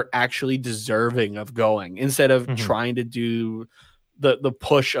guys that are actually deserving of going instead of trying to do the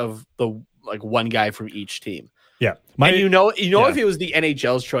push of the like one guy from each team. Yeah. And if it was the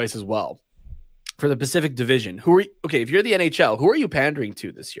NHL's choice as well for the Pacific Division, if you're the NHL, who are you pandering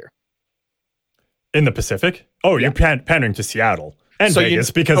to this year? In the Pacific? Oh, you're pandering to Seattle and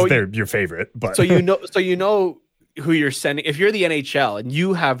Vegas because they're your favorite. But so you know who you're sending. If you're the NHL and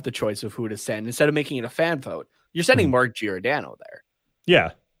you have the choice of who to send, instead of making it a fan vote, you're sending Mark Giordano there.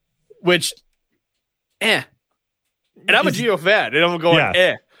 Yeah. Which, And I'm a Gio fan, and I'm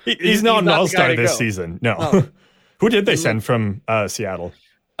going, He's not an all-star this season. No. Who did they send from Seattle?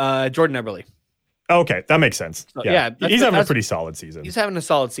 Jordan Eberle. Okay, that makes sense. He's having a pretty solid season. He's having a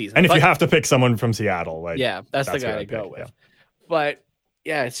solid season. And if you have to pick someone from Seattle, that's the guy to go with. Yeah. But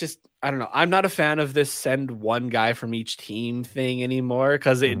it's just, I don't know. I'm not a fan of this send one guy from each team thing anymore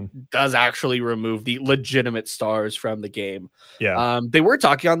because it does actually remove the legitimate stars from the game. Yeah. They were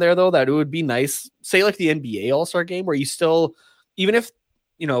talking on there though that it would be nice, say like the NBA All-Star game, where you still, even if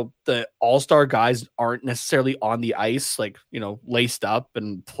the All-Star guys aren't necessarily on the ice, like laced up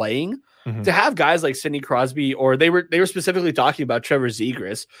and playing. To have guys like Sidney Crosby, or they were specifically talking about Trevor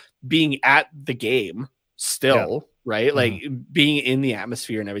Zegras being at the game still, right? Like being in the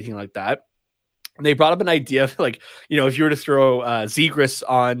atmosphere and everything like that. And they brought up an idea of like, if you were to throw Zegras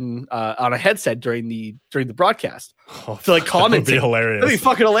on a headset during the broadcast to like comment, that'd be hilarious. That'd be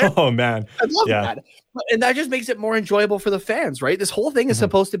fucking hilarious. Oh man, I'd love that. And that just makes it more enjoyable for the fans, right? This whole thing is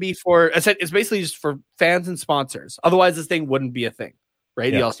supposed to be it's basically just for fans and sponsors. Otherwise, this thing wouldn't be a thing,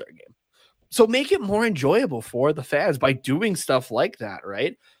 right? The All-Star game. So make it more enjoyable for the fans by doing stuff like that,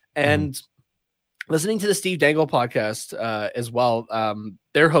 right? And listening to the Steve Dangle podcast as well,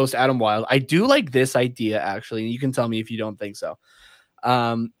 their host, Adam Wilde, I do like this idea, actually, and you can tell me if you don't think so.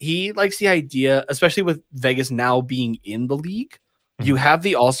 He likes the idea, especially with Vegas now being in the league, you have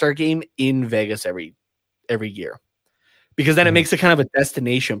the All-Star game in Vegas every year. Because then it makes it kind of a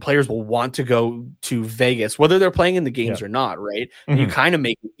destination. Players will want to go to Vegas, whether they're playing in the games or not, right? And you kind of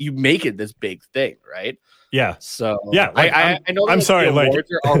make it this big thing, right? Yeah. So I know I'm sorry, the awards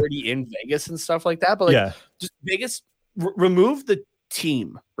are already in Vegas and stuff like that, but just Vegas, remove the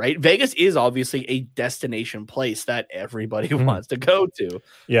team, right? Vegas is obviously a destination place that everybody wants to go to,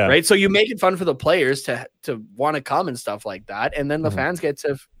 right? So you make it fun for the players to want to come and stuff like that, and then the fans get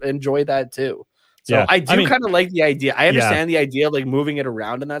to enjoy that too. So I do kind of like the idea. I understand the idea of like moving it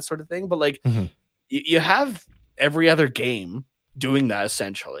around and that sort of thing, but like you have every other game doing that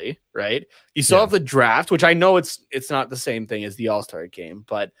essentially, right? You still have the draft, which I know it's not the same thing as the All-Star game,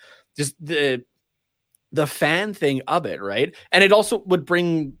 but just the fan thing of it, right? And it also would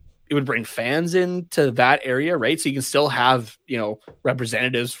bring fans into that area, right? So you can still have,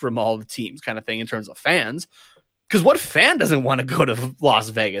 representatives from all the teams kind of thing in terms of fans. Because what fan doesn't want to go to Las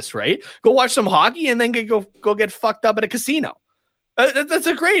Vegas, right? Go watch some hockey and then go get fucked up at a casino. That's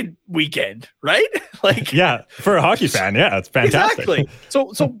a great weekend, right? Like, for a hockey fan, it's fantastic. Exactly.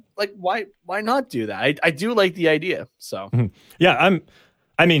 So like, why not do that? I do like the idea. So I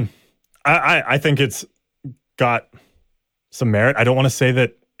think it's got some merit. I don't want to say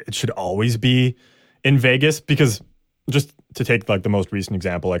that it should always be in Vegas, because just to take like the most recent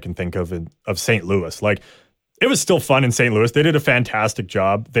example I can think of St. Louis, like, it was still fun in St. Louis. They did a fantastic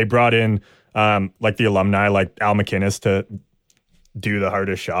job. They brought in like the alumni, like Al McInnes, to do the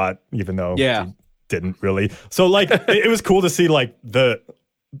hardest shot, even though he didn't really. So like it was cool to see like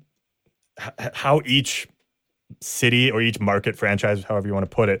how each city or each market franchise, however you want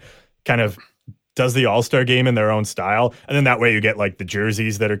to put it, kind of does the All-Star game in their own style. And then that way you get like the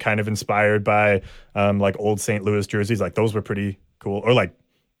jerseys that are kind of inspired by like old St. Louis jerseys. Like those were pretty cool. Or like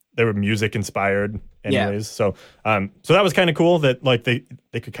they were music inspired anyways. So that was kind of cool that like they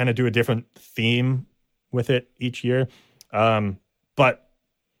could kind of do a different theme with it each year. But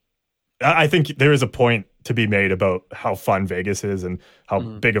I think there is a point to be made about how fun Vegas is and how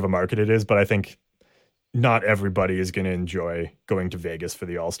big of a market it is. But I think not everybody is going to enjoy going to Vegas for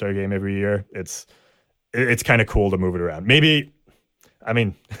the All-Star game every year. It's kind of cool to move it around. Maybe, I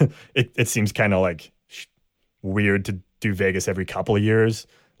mean, it seems kind of like weird to do Vegas every couple of years.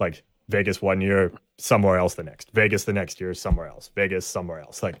 Like Vegas one year, somewhere else the next. Vegas the next year, somewhere else. Vegas somewhere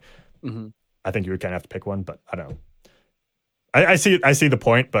else. Like, I think you would kind of have to pick one, but I don't know. I see the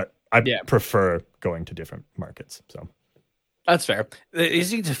point, but I prefer going to different markets. So that's fair. They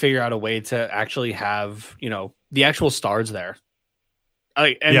just need to figure out a way to actually have, the actual stars there.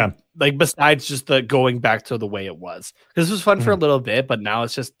 like besides just the going back to the way it was. This was fun for a little bit, but now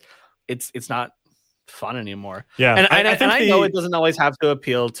it's just it's not fun anymore. Yeah, and I know it doesn't always have to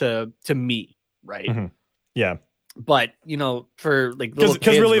appeal to me, right? Yeah, but for like little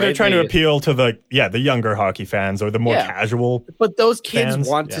because really right, they're trying to appeal to the younger hockey fans or the more casual. But those kids fans,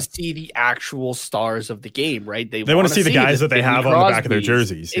 want to see the actual stars of the game, right? They want to see the guys that they have on the back of their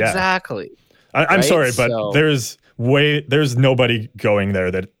jerseys. Yeah. Exactly. I'm sorry, but there's nobody going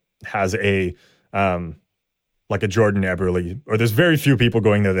there that has a like a Jordan Eberle, or there's very few people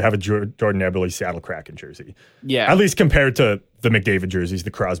going there that have a Jordan Eberle Seattle Kraken jersey. Yeah. At least compared to the McDavid jerseys,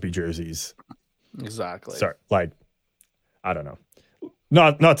 the Crosby jerseys. Exactly. Sorry, like, I don't know.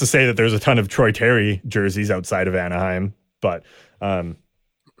 Not to say that there's a ton of Troy Terry jerseys outside of Anaheim, but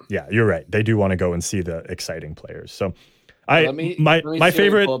yeah, you're right. They do want to go and see the exciting players. So my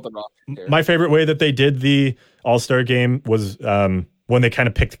favorite way that they did the All-Star game was when they kind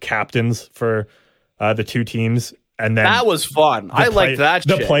of picked captains for the two teams, and then that was fun. I like that.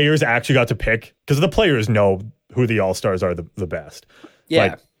 The players actually got to pick, because the players know who the All-Stars are the best.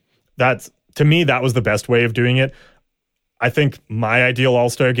 Yeah, like, to me that was the best way of doing it. I think my ideal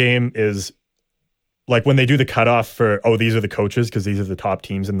All-Star game is like when they do the cutoff for these are the coaches because these are the top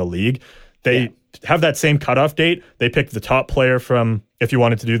teams in the league. They have that same cutoff date. They pick the top player from, if you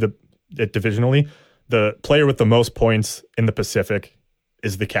wanted to do it divisionally, the player with the most points in the Pacific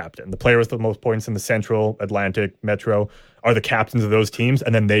is the captain. The player with the most points in the Central, Atlantic, Metro are the captains of those teams,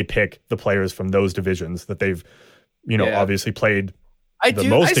 and then they pick the players from those divisions that they've, obviously played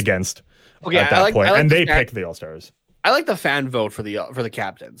most against at that point, and they pick the All-Stars. I like the fan vote for the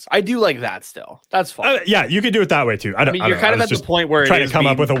captains. I do like that still. That's fun. Yeah, you could do it that way too. You're kind of at the point where trying to come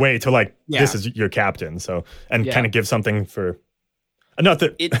up with a way to this is your captain. So, and kind of give something for. Not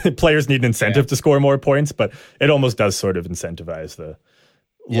that players need an incentive to score more points, but it almost does sort of incentivize the.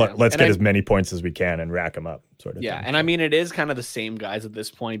 Let's get as many points as we can and rack them up, sort of. Yeah, thing. and I mean it is kind of the same guys at this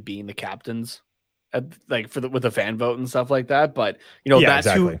point being the captains, with the fan vote and stuff like that. But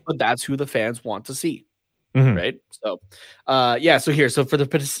that's who the fans want to see. Mm-hmm. Right. So, So for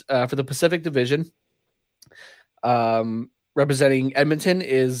the Pacific Division, representing Edmonton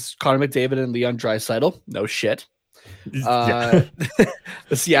is Connor McDavid and Leon Draisaitl. No shit. The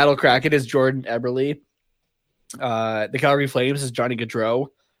Seattle Kraken is Jordan Eberle. The Calgary Flames is Johnny Gaudreau.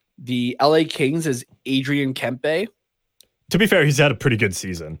 The LA Kings is Adrian Kempe. To be fair, he's had a pretty good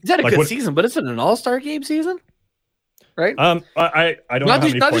season. He's had a good season, but it's an All-Star game season, right? I don't know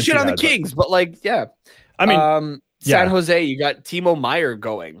not to shit on the Kings, but I mean, San Jose, you got Timo Meier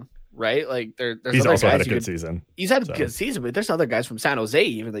going, right? Like there's he's other also guys had a good season. He's had a good season, but there's other guys from San Jose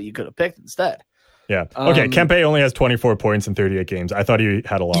even that you could have picked instead. Yeah. Okay. Kempe only has 24 points in 38 games. I thought he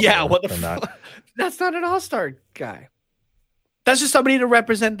had a lot. Yeah. More What the than that. That's not an All-Star guy. That's just somebody to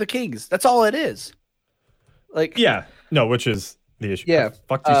represent the Kings. That's all it is. Which is the issue. Yeah.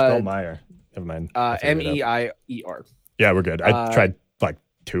 Fuck do you spell Meyer? Never mind. Meier. Yeah, we're good. I tried like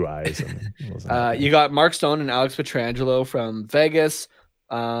 2 eyes. And you got Mark Stone and Alex Pietrangelo from Vegas.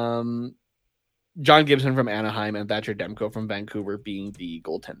 John Gibson from Anaheim and Thatcher Demko from Vancouver being the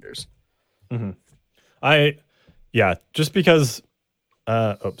goaltenders. Mm-hmm. Just because.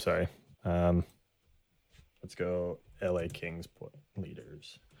 Sorry. Let's go LA Kings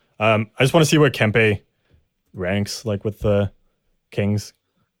leaders. I just want to see where Kempe ranks with the Kings,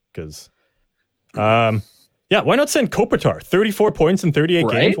 because why not send Kopitar? 34 points in 38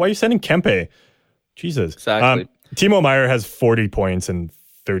 games. Why are you sending Kempe? Jesus. Exactly. Timo Meier has 40 points in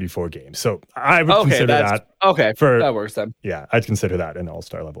 34 games, so I would consider that that works then. Yeah, I'd consider that an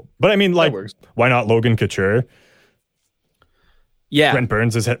All-Star level. But I mean, why not Logan Couture? Yeah, Brent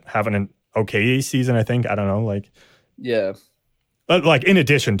Burns is having an okay season, I think. I don't know, in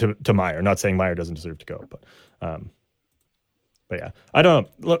addition to Meier. Not saying Meier doesn't deserve to go, but yeah, I don't know.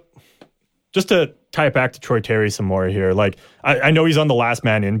 Look, just to tie it back to Troy Terry some more here. I know he's on the last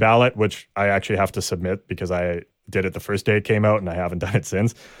man in ballot, which I actually have to submit because I did it the first day it came out and I haven't done it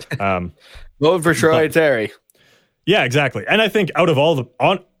since. Vote for Troy Terry. Yeah, exactly. And I think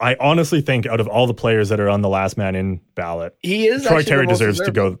I honestly think out of all the players that are on the last man in ballot, he is Troy Terry deserves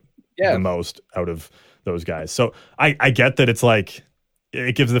to go the most out of those guys. So I get that it's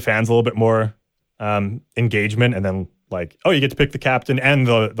it gives the fans a little bit more engagement, and then you get to pick the captain and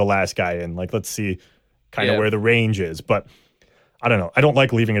the last guy in. Let's see kind of where the range is. But I don't know. I don't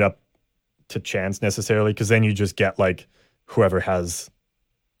like leaving it up to chance necessarily, because then you just get whoever has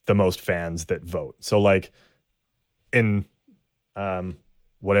the most fans that vote. So in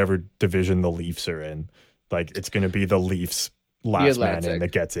whatever division the Leafs are in, it's going to be the Leafs last man in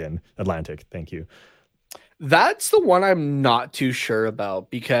that gets in. Atlantic, thank you. That's the one I'm not too sure about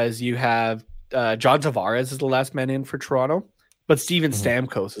because you have John Tavares is the last man in for Toronto, but Steven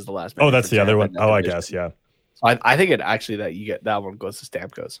Stamkos is the last man. Oh, that's the other one. Oh, I guess, yeah. So I think it actually that you get that one goes to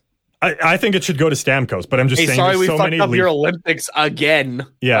Stamkos. I think it should go to Stamkos, but I'm just saying. Sorry, we so fucked up your Olympics again.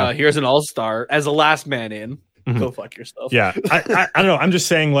 Yeah, here's an all-star as the last man in. Go fuck yourself. Yeah, I don't know. I'm just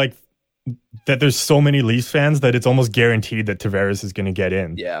saying like that. There's so many Leafs fans that it's almost guaranteed that Tavares is going to get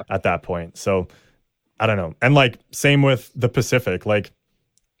in. Yeah. At that point, so I don't know. And like same with the Pacific. Like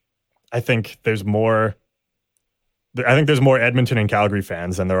I think there's more Edmonton and Calgary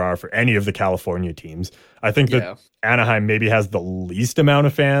fans than there are for any of the California teams. I think that Anaheim maybe has the least amount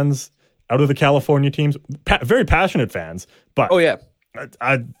of fans out of the California teams. Very passionate fans, but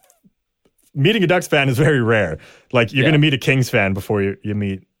meeting a Ducks fan is very rare. Like you're going to meet a Kings fan before you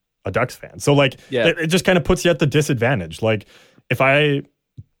meet a Ducks fan. So like it just kind of puts you at the disadvantage. Like if I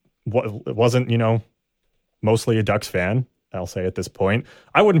wasn't, mostly a Ducks fan, I'll say at this point,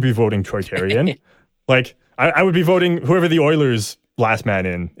 I wouldn't be voting Troy Terry in. Like I would be voting whoever the Oilers' last man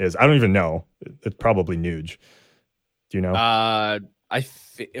in is. I don't even know. It's probably Nuge. Do you know?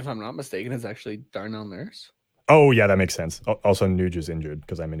 If I'm not mistaken, it's actually Darnell Nurse. Oh, yeah, that makes sense. Also, Nuge is injured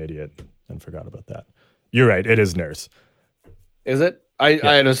because I'm an idiot and forgot about that. You're right. It is Nurse. Is it? I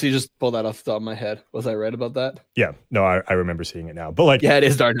honestly just pulled that off the top of my head. Was I right about that? Yeah. No, I remember seeing it now. But like, yeah, it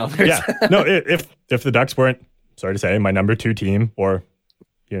is Darnell Nurse. Yeah. No, if the Ducks weren't, sorry to say, my number 2 team or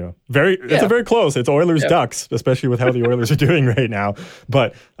it's a very close. It's Oilers Ducks, especially with how the Oilers are doing right now.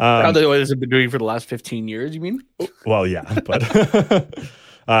 But how the Oilers have been doing for the last 15 years, you mean? Well, yeah, but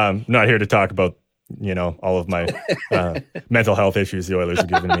not here to talk about all of my mental health issues the Oilers are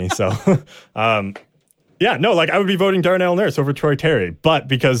giving me. So I would be voting Darnell Nurse over Troy Terry, but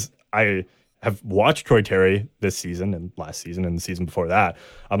because I have watched Troy Terry this season and last season and the season before that,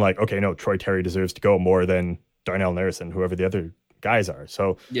 I'm like, okay, no, Troy Terry deserves to go more than Darnell Nurse and whoever the other guys are.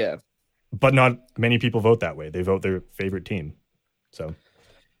 So but not many people vote that way. They vote their favorite team. So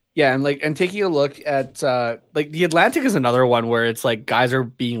and taking a look at the Atlantic is another one where it's like guys are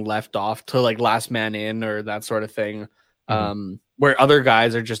being left off to like last man in or that sort of thing, where other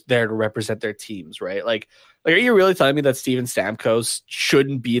guys are just there to represent their teams, right? Like are you really telling me that Steven Stamkos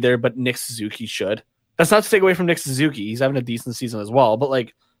shouldn't be there, but Nick Suzuki should? That's not to take away from Nick Suzuki. He's having a decent season as well, but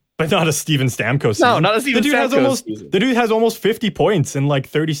not a Steven Stamkos season. No, not a Steven Stamkos season. The dude has almost 50 points in like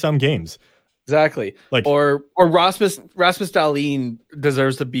 30-some games. Exactly. Or Rasmus Dahlin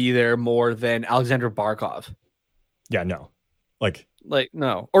deserves to be there more than Alexander Barkov. Yeah, no.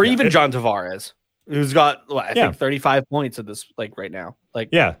 No. Or even John Tavares, who's got I think 35 points at this right now.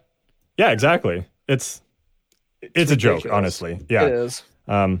 Yeah, exactly. It's a joke, honestly. Yeah. It is.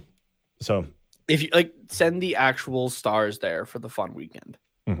 So if you send the actual stars there for the fun weekend.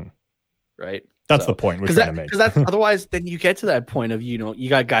 Right, that's the point we're trying to make. Because that's otherwise, then you get to that point of you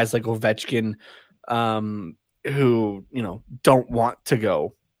got guys like Ovechkin, who don't want to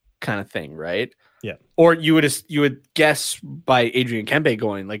go, kind of thing, right? Yeah. Or you would guess by Adrian Kempe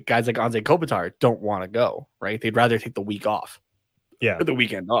going, like guys like Anze Kopitar don't want to go, right? They'd rather take the week off, or the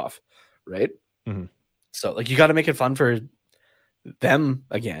weekend off, right? So you got to make it fun for them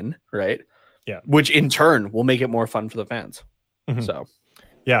again, right? Yeah. Which in turn will make it more fun for the fans. So.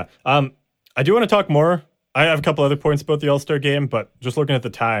 Yeah. I do want to talk more. I have a couple other points about the All-Star game, but just looking at the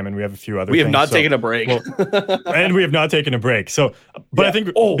time, and we have a few other things. We have not taken a break. And we have not taken a break. So, but I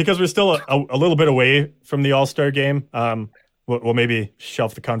think because we're still a little bit away from the All-Star game, we'll maybe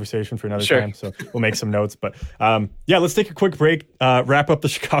shelf the conversation for another time. So we'll make some notes. But let's take a quick break, wrap up the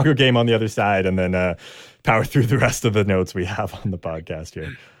Chicago game on the other side, and then power through the rest of the notes we have on the podcast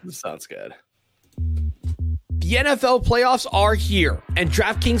here. Sounds good. The NFL playoffs are here, and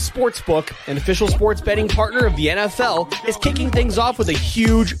DraftKings Sportsbook, an official sports betting partner of the NFL, is kicking things off with a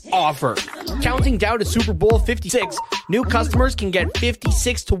huge offer. Counting down to Super Bowl 56, new customers can get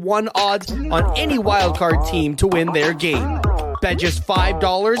 56-1 odds on any wildcard team to win their game. Bet just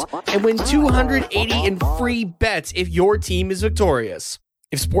 $5 and win $280 in free bets if your team is victorious.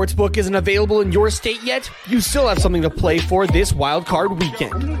 If Sportsbook isn't available in your state yet, you still have something to play for this wild card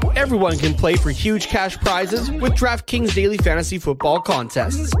weekend. Everyone can play for huge cash prizes with DraftKings Daily Fantasy Football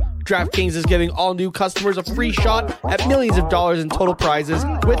contests. DraftKings is giving all new customers a free shot at millions of dollars in total prizes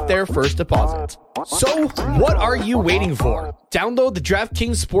with their first deposit. So, what are you waiting for? Download the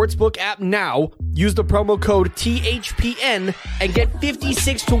DraftKings Sportsbook app now, use the promo code THPN, and get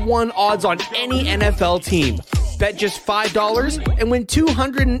 56-1 odds on any NFL team. Bet just $5 and win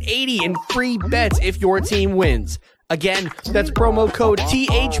 $280 in free bets if your team wins. Again, that's promo code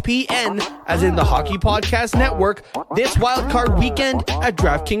THPN, as in the Hockey Podcast Network, this wildcard weekend at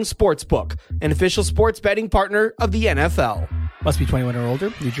DraftKings Sportsbook, an official sports betting partner of the NFL. Must be 21 or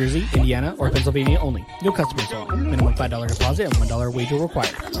older, New Jersey, Indiana, or Pennsylvania only. New customers only. Minimum $5 deposit and $1 wager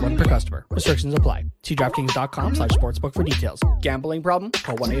required. One per customer. Restrictions apply. See DraftKings.com/sportsbook for details. Gambling problem?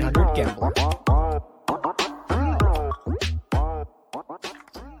 Call 1-800-GAMBLER.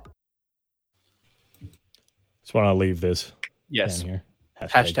 Just want to leave this. Yes. Here.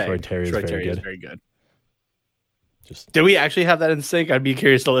 Hashtag Troy Terry is very good. Did we actually have that in sync? I'd be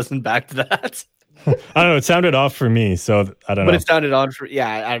curious to listen back to that. I don't know. It sounded off for me, so I don't know. But it sounded on for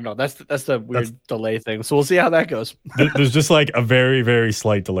I don't know. That's the weird delay thing. So we'll see how that goes. There's just like a very, very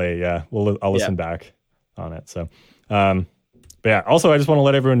slight delay. Yeah, I'll listen back on it. So, but yeah. Also, I just want to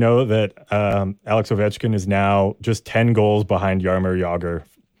let everyone know that Alex Ovechkin is now just 10 goals behind Jaromir Jagr,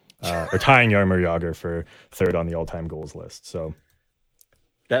 or tying Jaromir Jagr for third on the all-time goals list. So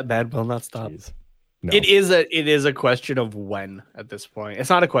that bad will not stop. No. It is a question of when at this point.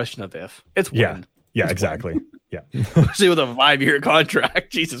 It's not a question of if. It's when. Yeah, exactly. Yeah. Especially with a 5-year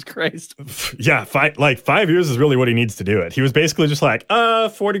contract. Jesus Christ. Yeah, 5 years is really what he needs to do it. He was basically just like,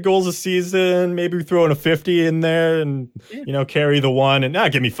 40 goals a season, maybe throwing a 50 in there and, carry the one and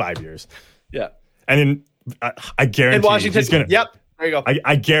give me 5 years. Yeah. And then I guarantee in Washington, he's gonna, yep, there you go.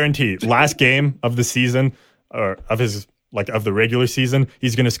 I guarantee last game of the season or of his of the regular season,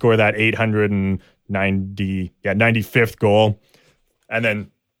 he's going to score that 95th goal. And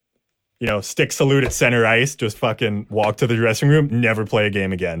then, stick salute at center ice, just fucking walk to the dressing room, never play a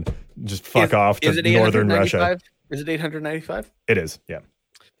game again. Just fuck off to northern Russia. Is it 895? It is, yeah.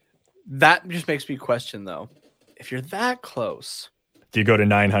 That just makes me question, though. If you're that close, do you go to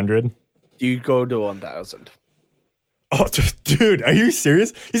 900? Do you go to 1,000? Oh, dude, are you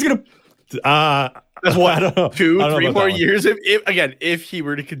serious? He's going to... That's what, I don't know. 2-3 more years. If he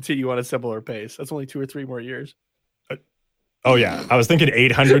were to continue on a similar pace, that's only 2 or 3 more years. Oh yeah, I was thinking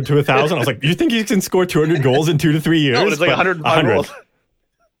 800 to 1,000. I was like, you think he can score 200 goals in 2 to 3 years? No, it's like 100.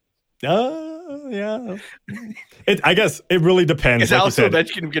 Yeah. I guess it really depends. Is Alex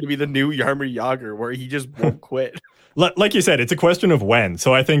Ovechkin going to be the new Jaromir Jagr, where he just won't quit? Like you said, it's a question of when.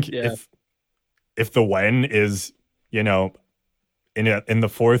 So I think if the when is in the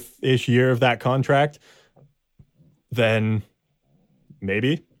fourth-ish year of that contract, then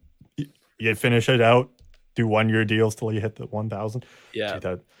maybe you finish it out, do 1-year deals till you hit the 1,000. Yeah.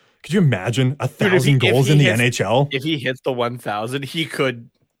 Could you imagine 1,000 goals in the NHL? If he hits the 1,000, he could,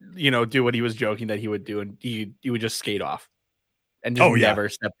 do what he was joking that he would do, and he would just skate off and just never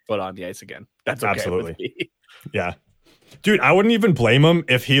step foot on the ice again. That's okay. Absolutely. With me. Yeah. Dude, I wouldn't even blame him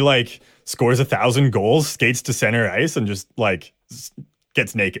if he scores 1,000 goals, skates to center ice, and just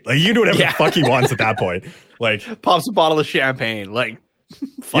gets naked. You can do whatever the fuck he wants at that point. Pops a bottle of champagne.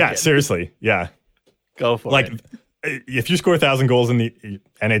 Yeah, seriously. Yeah. Go for it. If you score 1,000 goals in the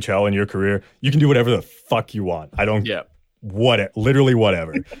NHL in your career, you can do whatever the fuck you want. I don't. Yeah. Literally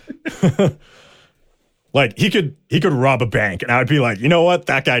whatever. He could rob a bank, and I would be like, you know what?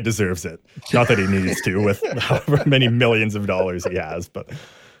 That guy deserves it. Not that he needs to, with however many millions of dollars he has, but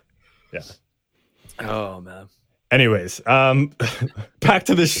yeah. Oh man. Anyways, back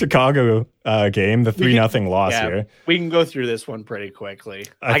to the Chicago game, the 3-0 loss here. We can go through this one pretty quickly.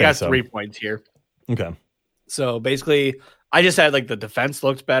 I got 3 points here. Okay. So basically, I just said the defense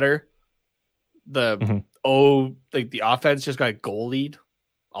looked better. The offense just got goalied.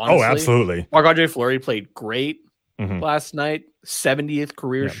 Honestly. Oh, absolutely. Marc-Andre Fleury played great last night. 70th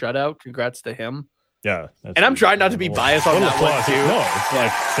career shutout. Congrats to him. Yeah. And I'm trying not to be biased on that one too. No,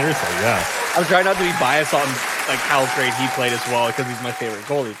 it's seriously, yeah. I'm trying not to be biased on how great he played as well, because he's my favorite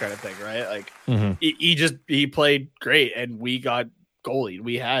goalie kind of thing, right? He played great, and we got goalied.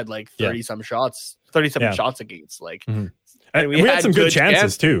 We had 30-some shots, 37 shots against. And we had some good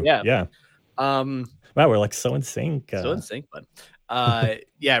chances too. Yeah. Wow, we're so in sync. So in sync, but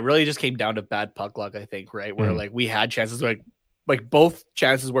it really just came down to bad puck luck, I think, right? Where we had chances both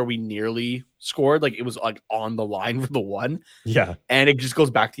chances where we nearly scored, it was on the line for the one. Yeah. And it just goes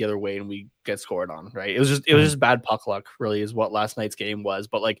back the other way and we get scored on, right? It was just bad puck luck, really, is what last night's game was.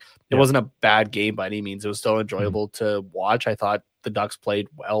 But it wasn't a bad game by any means. It was still enjoyable to watch. I thought the Ducks played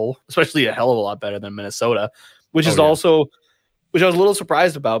well, especially a hell of a lot better than Minnesota, which I was a little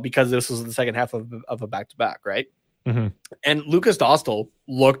surprised about, because this was the second half of a back-to-back, right? Mm-hmm. And Lucas Dostal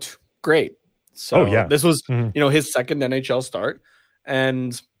looked great. So this was, his second NHL start,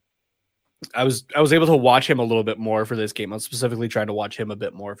 and I was able to watch him a little bit more for this game. I was specifically trying to watch him a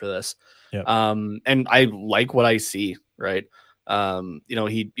bit more for this. Yep. And I like what I see, right?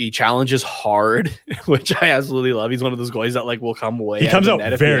 He challenges hard, which I absolutely love. He's one of those goalies that like will come away. He comes out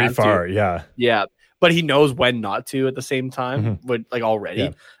very far. Yeah. But he knows when not to at the same time, but like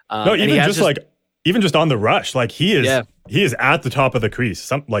already. Yeah. No, even just on the rush, like he is at the top of the crease.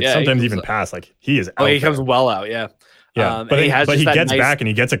 Sometimes even past. Like he is. Oh, he comes well out. Yeah. Yeah, but he gets back and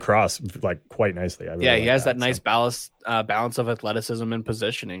he gets across like quite nicely. He has that nice balance of athleticism and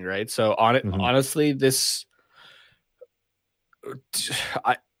positioning, right? So honestly,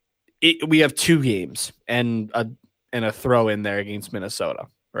 we have 2 games and a throw in there against Minnesota,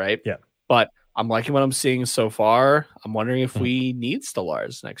 right? Yeah, but I'm liking what I'm seeing so far. I'm wondering if we need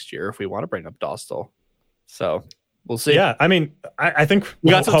Stolarz next year, if we want to bring up Dostal. So we'll see. Yeah, I mean, I think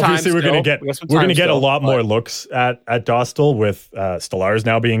obviously we're going to get a lot more looks at Dostal with Stolarz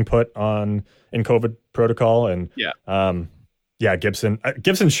now being put in COVID protocol, and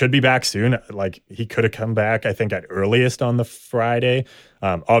Gibson should be back soon. Like he could have come back, I think, at earliest on the Friday.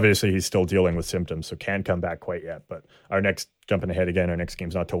 Obviously, he's still dealing with symptoms, so can't come back quite yet. But our next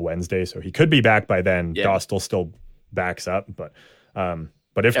game's not till Wednesday, so he could be back by then. Yeah. Dostal still backs up, but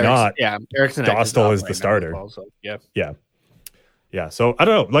if not, Dostal is the starter. Well, so, yeah. So I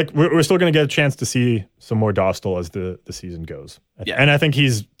don't know. Like we're still going to get a chance to see some more Dostal as the season goes. And I think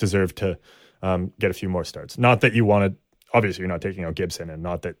he's deserved to get a few more starts. Not that you want to. Obviously, you're not taking out Gibson, and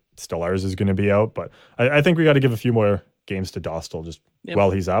not that Stolarz is going to be out, but I think we got to give a few more games to Dostal just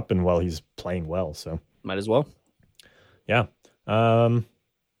while he's up and while he's playing well. So might as well. Yeah. I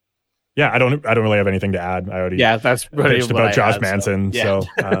don't really have anything to add. I already that's really bitched about Josh Manson. So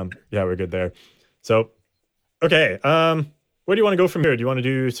we're good there. So okay. Where do you want to go from here? Do you want to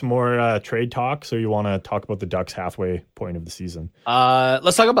do some more trade talks, or you want to talk about the Ducks' halfway point of the season?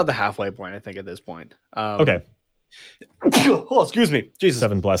 Let's talk about the halfway point. I think at this point. Okay. Oh, excuse me. Jesus.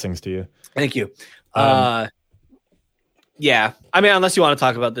 7 blessings to you. Thank you. I mean, unless you want to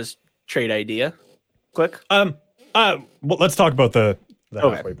talk about this trade idea, quick. Well, let's talk about the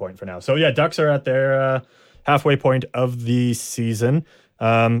halfway point for now. So Ducks are at their halfway point of the season,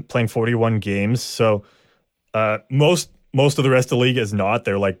 playing 41 games. So most of the rest of the league is not.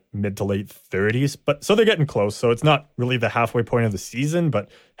 They're like mid to late 30s, but so they're getting close. So it's not really the halfway point of the season, but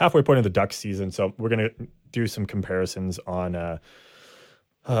halfway point of the Ducks season. So we're gonna do some comparisons on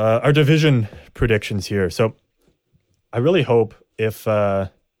our division predictions here. So I really hope if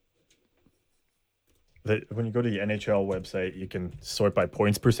that when you go to the NHL website, you can sort by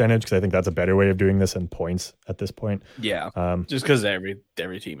points percentage, because I think that's a better way of doing this than points at this point. Yeah, just because every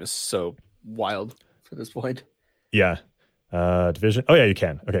team is so wild at this point. Yeah. Division. Oh yeah, you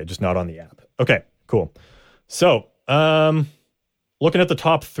can. Okay, just not on the app. Okay, cool. So, looking at the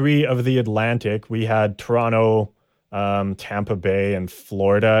top 3 of the Atlantic, we had Toronto, Tampa Bay, and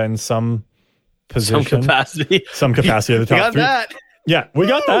Florida in some position. Some capacity of the top 3. We got that. Yeah, we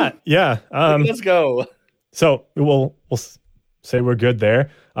got that. Yeah. Let's go. So we'll say we're good there.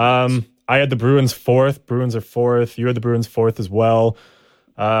 I had the Bruins 4th. Bruins are 4th. You had the Bruins 4th as well.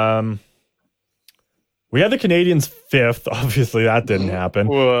 We had the Canadians 5th. Obviously, that didn't happen.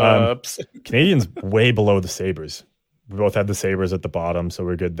 Whoops. Canadians way below the Sabres. We both had the Sabres at the bottom, so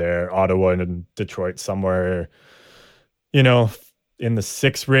we're good there. Ottawa and Detroit somewhere, in the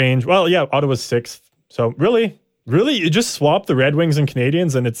 6 range. Well, yeah, Ottawa's 6th. So really, you just swap the Red Wings and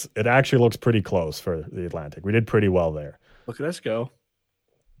Canadians, and it actually looks pretty close for the Atlantic. We did pretty well there. Look at us go.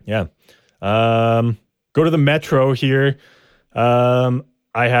 Yeah. Go to the Metro here. I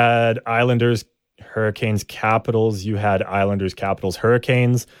had Islanders, Hurricanes, Capitals. You had Islanders, Capitals,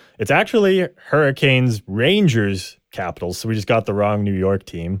 Hurricanes. It's actually Hurricanes, Rangers, Capitals. So we just got the wrong New York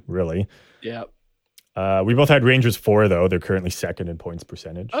team, really. Yeah. We both had Rangers 4, though. They're currently 2nd in points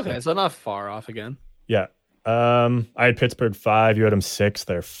percentage. Okay, so not far off again. Yeah. I had Pittsburgh 5. You had them 6.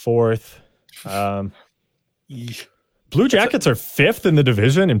 They're 4th. Blue Jackets are 5th in the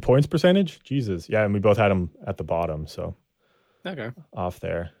division in points percentage. Jesus. Yeah, and we both had them at the bottom. So okay, off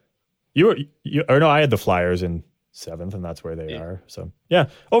there. I had the Flyers in 7th, and that's where they are. So yeah,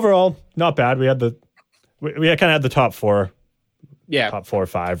 overall not bad. We had we kind of had the top 4. Yeah, top 4 or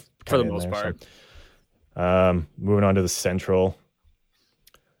 5 for the most part. So, moving on to the Central.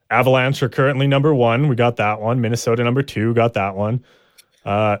 Avalanche are currently number 1. We got that one. Minnesota number 2. Got that one.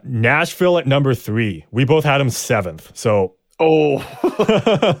 Nashville at number 3. We both had them 7th. So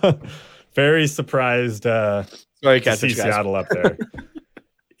very surprised. Sorry, to see Seattle up there.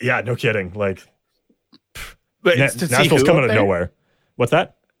 Yeah, no kidding. Like, but Nashville's coming out of nowhere. What's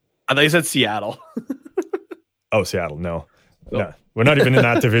that? I thought you said Seattle. Oh, Seattle. No, we're not even in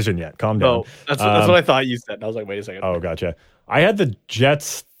that division yet. Calm down. No, that's what I thought you said. I was like, wait a second. Oh, gotcha. I had the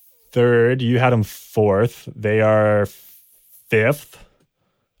Jets 3rd. You had them 4th. They are 5th.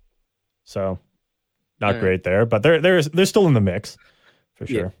 So not great there, but they're still in the mix for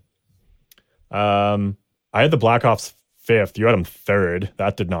sure. Yeah. I had the Blackhawks 5th. You had them 3rd.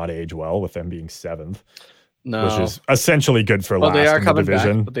 That did not age well with them being 7th. No. Which is essentially good for last in the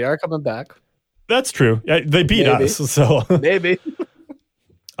division. But they are coming back. That's true. Yeah, they beat us, so maybe.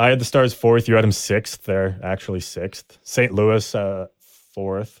 I had the Stars 4th. You had them 6th. They're actually 6th. St. Louis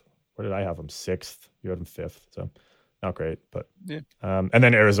 4th. Where did I have them? 6th. You had them 5th. So not great, but and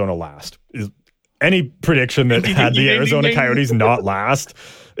then Arizona last. Any prediction that had the Arizona Coyotes not last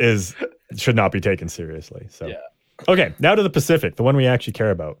should not be taken seriously. So okay, now to the Pacific, the one we actually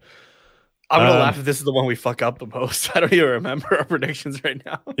care about. I'm gonna laugh if this is the one we fuck up the most. I don't even remember our predictions right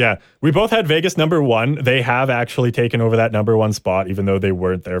now. Yeah, we both had Vegas number 1. They have actually taken over that number 1 spot, even though they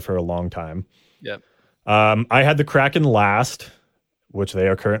weren't there for a long time. Yeah. I had the Kraken last, which they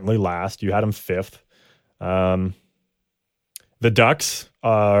are currently last. You had them 5th. The Ducks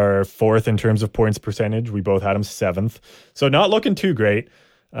are 4th in terms of points percentage. We both had them 7th. So not looking too great.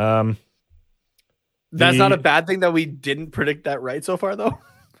 That's not a bad thing that we didn't predict that right so far, though.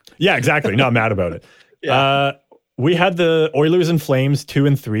 Yeah, exactly. Not mad about it. Yeah. We had the Oilers and Flames 2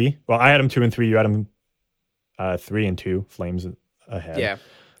 and 3. Well, I had them 2 and 3. You had them 3 and 2. Flames ahead. Yeah,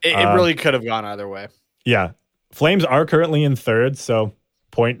 it really could have gone either way. Yeah, Flames are currently in 3rd. So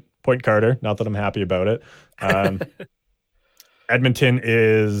point Carter. Not that I'm happy about it. Edmonton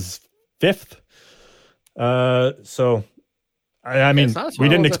is 5th. So I mean, we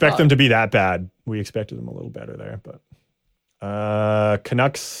didn't expect them to be that bad. We expected them a little better there, but.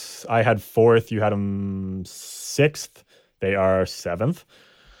 Canucks, I had 4th. You had them 6th. They are 7th.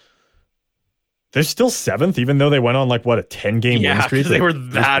 They're still 7th, even though they went on a 10-game win streak. They were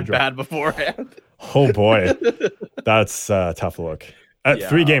that bad beforehand. Oh boy, that's a tough look.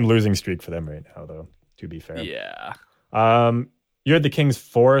 3-game losing streak for them right now, though. To be fair, yeah. You had the Kings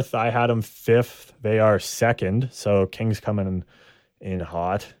 4th. I had them 5th. They are 2nd. So Kings coming in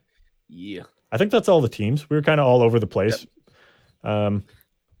hot. Yeah, I think that's all the teams. We were kind of all over the place. Yep.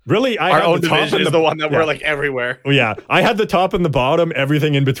 Really, our own division is the one that we're everywhere. Well, yeah, I had the top and the bottom.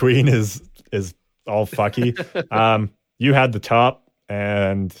 Everything in between is all fucky. You had the top,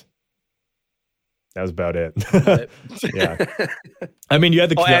 and that was about it. Yeah, I mean, you had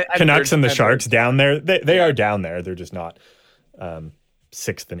the Canucks and the Sharks down there. They are down there. They're just not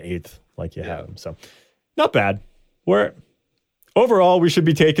 6th and 8th like you have them. So not bad. Overall, we should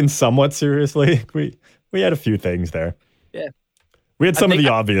be taken somewhat seriously. We had a few things there. Yeah. We had some of the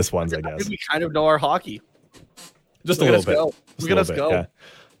obvious ones, I guess. We kind of know our hockey. Just a little bit. Look at us go.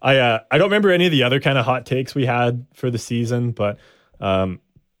 Yeah. I don't remember any of the other kind of hot takes we had for the season, but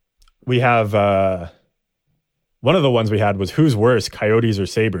we have one of the ones we had was who's worse, Coyotes or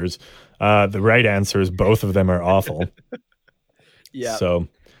Sabres? The right answer is both of them are awful. Yeah. So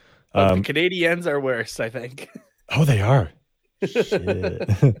the Canadiens are worse, I think. Oh, they are.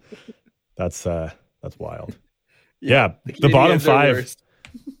 Shit. That's wild. Yeah, the bottom 5.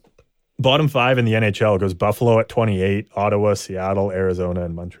 Bottom 5 in the NHL goes Buffalo at 28, Ottawa, Seattle, Arizona,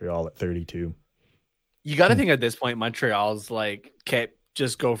 and Montreal at 32. You got to think at this point, Montreal's okay,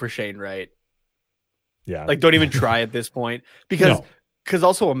 just go for Shane Wright. Yeah, don't even try at this point because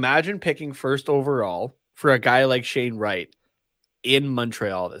also imagine picking 1st overall for a guy like Shane Wright in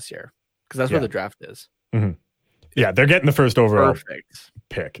Montreal this year because that's where the draft is. Mm-hmm. Yeah, they're getting the 1st overall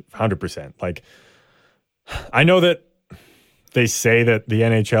pick, 100%. I know that they say that the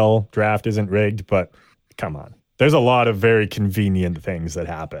NHL draft isn't rigged, but come on. There's a lot of very convenient things that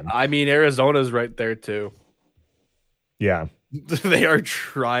happen. I mean, Arizona's right there too. Yeah. They are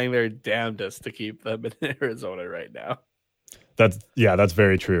trying their damnedest to keep them in Arizona right now. That's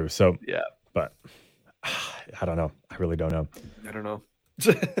very true. So, yeah. But I don't know. I really don't know. I don't know.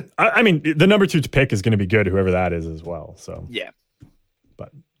 I mean, the number 2 pick is going to be good, whoever that is as well. So, yeah.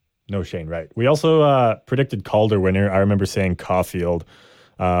 But no Shane Wright. We also predicted Calder winner. I remember saying Caulfield,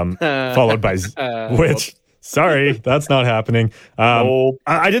 followed by which. Sorry, that's not happening.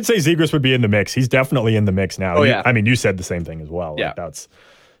 I did say Zegras would be in the mix. He's definitely in the mix now. Oh, yeah. I mean, you said the same thing as well. Yeah. That's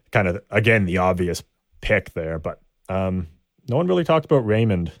kind of, again, the obvious pick there. But no one really talked about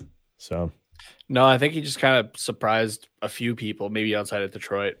Raymond. So no, I think he just kind of surprised a few people, maybe outside of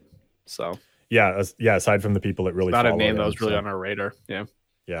Detroit. So yeah. Aside from the people that really not a name that was really on our radar. Yeah.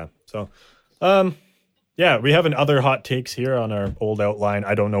 Yeah. So, yeah, we have other hot takes here on our old outline.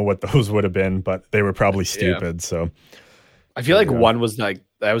 I don't know what those would have been, but they were probably stupid. Yeah. So I feel like one was I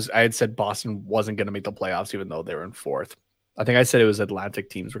had said Boston wasn't going to make the playoffs, even though they were in 4th. I think I said it was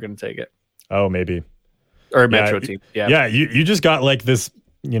Atlantic teams were going to take it. Oh, maybe. Or Metro team. Yeah. Yeah. You just got this,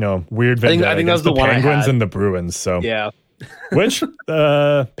 weird vendetta. I think that was the Penguins one and the Bruins. So yeah. Which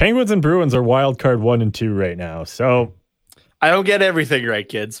Penguins and Bruins are wild card 1 and 2 right now. So I don't get everything right,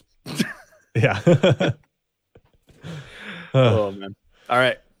 kids. yeah. Oh man. All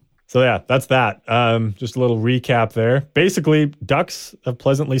right. So yeah, that's that. Just a little recap there. Basically, Ducks have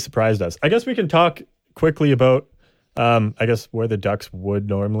pleasantly surprised us. I guess we can talk quickly about I guess where the Ducks would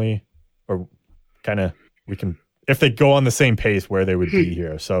normally, or kind of we can, if they go on the same pace, where they would be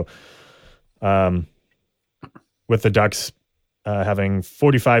here. So with the Ducks having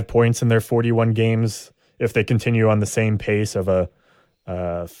 45 points in their 41 games, if they continue on the same pace of a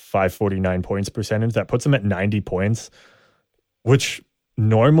 549 points percentage, that puts them at 90 points, which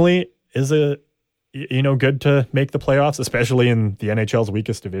normally is good to make the playoffs, especially in the NHL's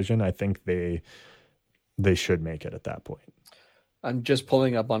weakest division. I think they should make it at that point. I'm just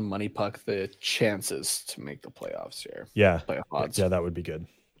pulling up on Money Puck the chances to make the playoffs here. Yeah. Playoff odds. Yeah, that would be good.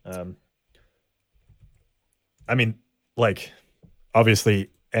 I mean, like,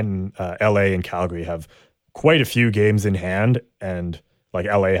 obviously, and LA and Calgary have quite a few games in hand, and like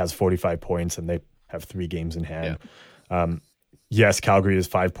LA has 45 points and they have 3 games in hand. Yeah. Yes, Calgary is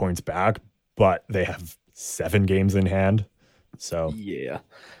 5 points back, but they have 7 games in hand. So yeah.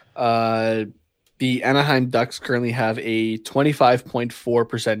 The Anaheim Ducks currently have a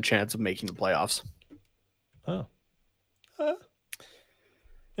 25.4% chance of making the playoffs. Oh.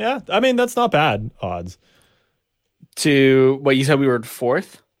 Yeah, I mean, that's not bad odds. To what you said, we were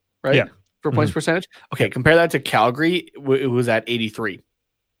 4th, right? Yeah. For points percentage. Okay, compare that to Calgary. It was at 83.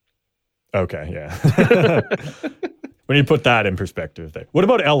 Okay, yeah. When you put that in perspective there. What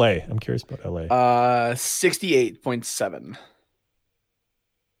about LA? I'm curious about LA. 68.7.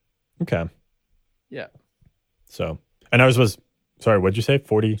 Okay. Yeah. So, and ours was, sorry, what'd you say?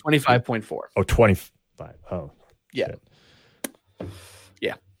 40? 25.4. Oh, 25. Oh. Yeah. Shit.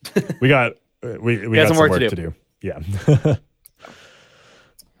 Yeah. we got some work to do. Yeah.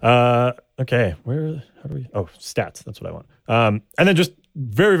 Okay. How do we? Oh, stats. That's what I want. And then just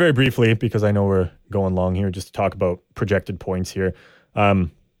very, very briefly, because I know we're going long here, just to talk about projected points here.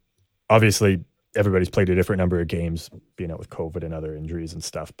 Obviously, everybody's played a different number of games, being out with COVID and other injuries and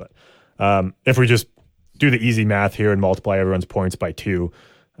stuff. But if we just do the easy math here and multiply everyone's points by 2,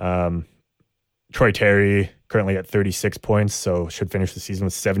 Troy Terry currently at 36 points, so should finish the season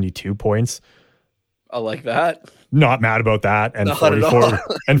with 72 points. I like that. Not mad about that. And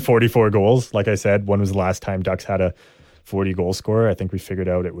 44 goals. Like I said, when was the last time Ducks had a 40 goal scorer? I think we figured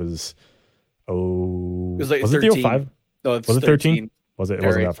out it was it was like was 13. It the 05? No, it's was it 13? Was it? It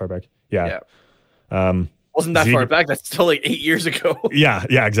wasn't Terry. that far back. Yeah. Wasn't that far back? That's still like 8 years ago. Yeah,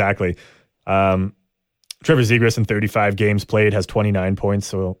 exactly. Trevor Zegras in 35 games played has 29 points,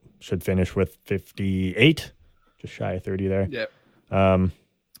 so should finish with 58, just shy of 30 there. Yeah.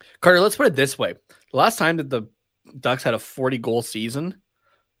 Carter, let's put it this way. The last time that the Ducks had a 40-goal season,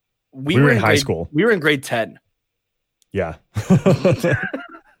 we were in high school. We were in grade 10. Yeah.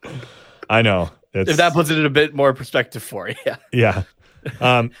 I know. If that puts it in a bit more perspective for you. Yeah. It's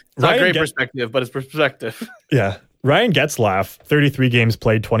not great perspective, but it's perspective. Yeah. Ryan Getzlaf, 33 games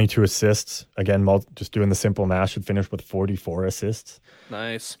played, 22 assists. Again, just doing the simple math, should finish with 44 assists.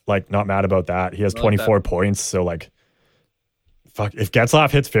 Nice. Like, not mad about that. He has 24 points, so like, fuck, if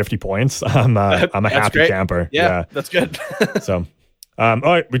Getzlaf hits 50 points, I'm a happy great. camper. Yeah, that's good. So, all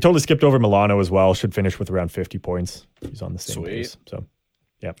right, we totally skipped over Milano as well. Should finish with around 50 points. He's on the same pace. So,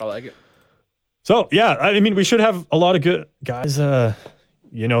 yeah. I like it. So, yeah, I mean, we should have a lot of good guys,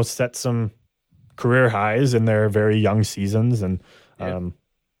 set some career highs in their very young seasons. And,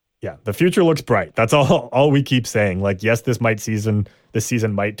 the future looks bright. That's all we keep saying. Like, yes, this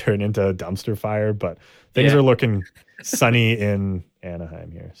season might turn into a dumpster fire, but things are looking sunny in Anaheim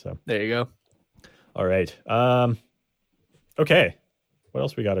here. So there you go. All right. Okay. What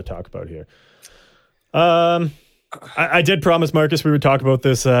else we got to talk about here? I did promise Marcus we would talk about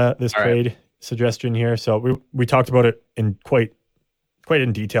this trade suggestion here. So we talked about it in quite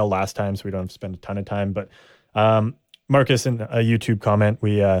in detail last time, so we don't have to spend a ton of time. But Marcus, in a YouTube comment,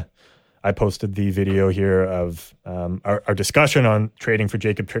 I posted the video here of our discussion on trading for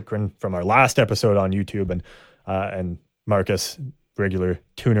Jacob Chychrun from our last episode on YouTube, and Marcus, regular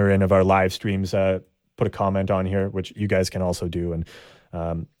tuner in of our live streams, put a comment on here, which you guys can also do. And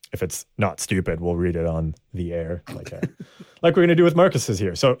if it's not stupid, we'll read it on the air, like we're going to do with Marcus's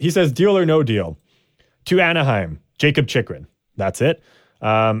here. So he says, deal or no deal. To Anaheim, Jacob Chychrun. That's it.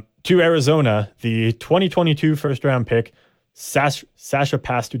 To Arizona, the 2022 first-round pick, Sasha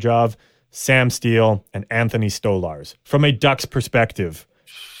Pastujov, Sam Steele, and Anthony Stolars. From a Ducks perspective,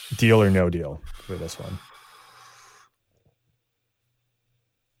 deal or no deal for this one?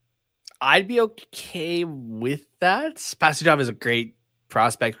 I'd be okay with that. Pastujov is a great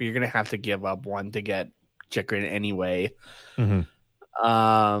prospect, but you're going to have to give up one to get Chychrun anyway.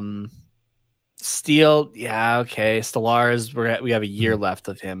 Mm-hmm. Steele, yeah, okay. Stellaris, we have a year left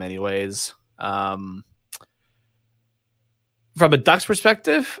of him anyways. From a Ducks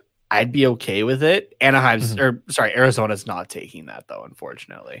perspective, I'd be okay with it. Arizona's not taking that though,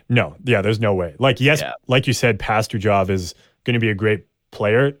 unfortunately. No, yeah, there's no way. Like you said, Pastujov is going to be a great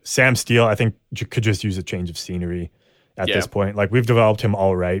player. Sam Steele, I think, could just use a change of scenery at this point. Like, we've developed him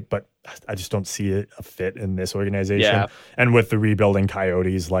all right, but I just don't see a fit in this organization. Yeah. And with the rebuilding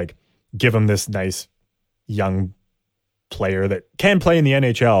Coyotes, like, give him this nice young player that can play in the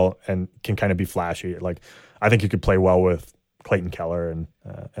NHL and can kind of be flashy. Like, I think you could play well with Clayton Keller and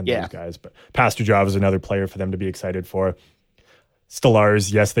those guys. But Pastujov is another player for them to be excited for.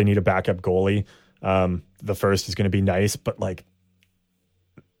 Stellaris, yes, they need a backup goalie. The first is going to be nice, but like,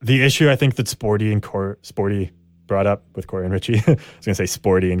 the issue I think that Sporty brought up with Corey and Richie, I was going to say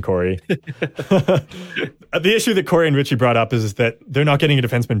Sporty and Corey. The issue that Corey and Richie brought up is that they're not getting a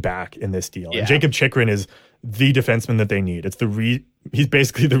defenseman back in this deal. And Jacob Chychrun is the defenseman that they need. It's he's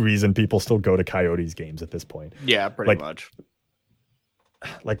basically the reason people still go to Coyotes games at this point. Yeah, pretty much.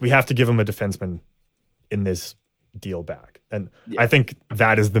 Like, we have to give him a defenseman in this deal back. And I think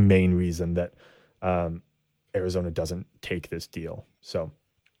that is the main reason that Arizona doesn't take this deal. So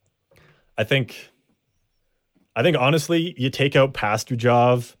I think honestly, you take out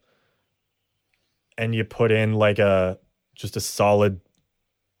Pastujov and you put in like just a solid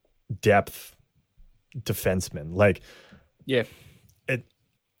depth defenseman. Like,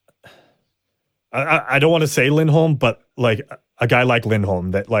 I don't want to say Lindholm, but like a guy like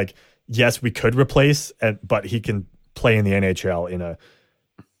Lindholm that, like, yes, we could replace, but he can play in the NHL in a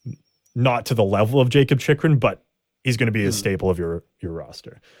not to the level of Jacob Chychrun, but he's going to be a staple of your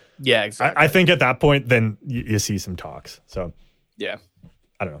roster. Yeah, exactly. I think at that point, then you see some talks. So, yeah,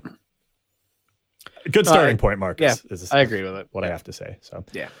 I don't know. Good starting point, Marcus. Yeah, I agree with it. What I have to say. So,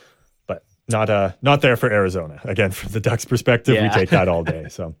 yeah, but not there for Arizona. Again, from the Ducks' perspective, we take that all day.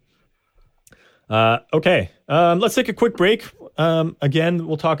 So, okay, let's take a quick break. Again,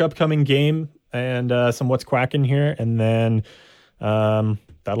 we'll talk upcoming game and some what's quacking here, and then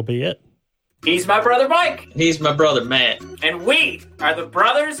that'll be it. He's my brother Mike. He's my brother Matt. And we are the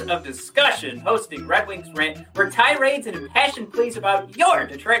Brothers of Discussion, hosting Red Wings Rant, where tirades and impassioned pleas about your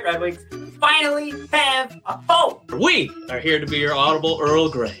Detroit Red Wings finally have a home. We are here to be your audible Earl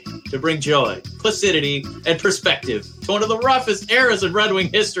Grey, to bring joy, placidity, and perspective to one of the roughest eras in Red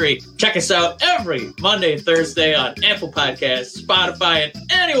Wing history. Check us out every Monday and Thursday on Apple Podcasts, Spotify,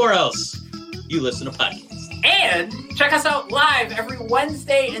 and anywhere else you listen to podcasts. And check us out live every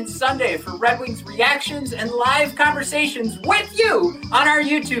Wednesday and Sunday for Red Wings reactions and live conversations with you on our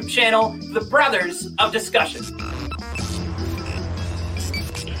YouTube channel, The Brothers of Discussion.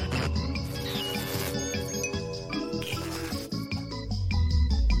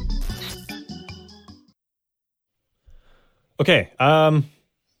 Okay, not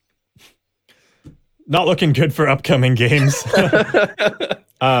looking good for upcoming games.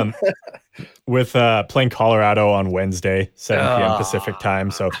 With playing Colorado on Wednesday, 7 p.m. Pacific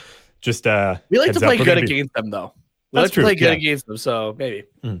time. So just we like to play good against them, though. We like to play good against them, so maybe.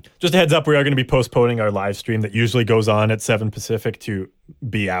 Just a heads up, we are going to be postponing our live stream that usually goes on at 7 Pacific to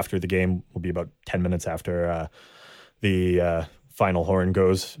be after the game. Will be about 10 minutes after the final horn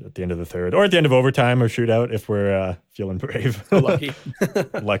goes at the end of the third, or at the end of overtime or shootout if we're feeling brave. Lucky.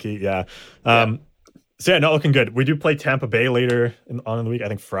 Lucky, yeah. So yeah, not looking good. We do play Tampa Bay later on in the week. I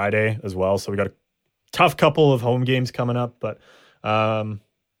think Friday as well. So we got a tough couple of home games coming up. But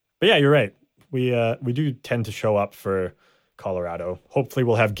yeah, you're right. We do tend to show up for Colorado. Hopefully,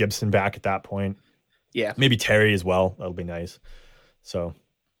 we'll have Gibson back at that point. Yeah, maybe Terry as well. That'll be nice. So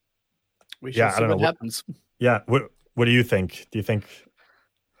we should see what happens. Yeah. What do you think? Do you think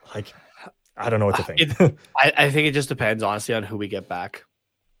like I don't know what to think. I think it just depends honestly on who we get back.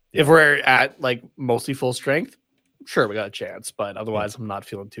 If we're at like mostly full strength, sure, we got a chance. But otherwise, I'm not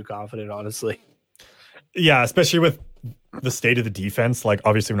feeling too confident, honestly. Yeah, especially with the state of the defense. Like,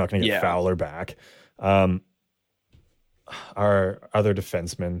 obviously, we're not going to get Fowler back. Our other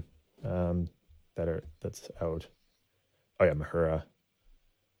defensemen that's out. Oh yeah, Mahura.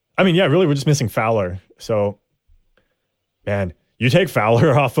 I mean, yeah, really, we're just missing Fowler. So, man, you take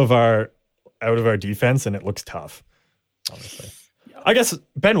Fowler out of our defense, and it looks tough. Honestly. I guess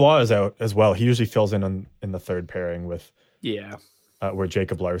Benoit is out as well. He usually fills in the third pairing with where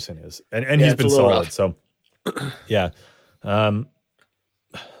Jacob Larson is, and he's been solid. Rough. So yeah,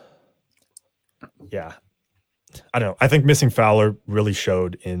 yeah. I don't know. I think missing Fowler really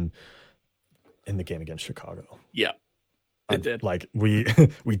showed in in the game against Chicago. Yeah, it did. Like we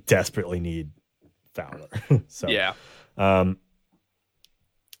desperately need Fowler. So yeah. That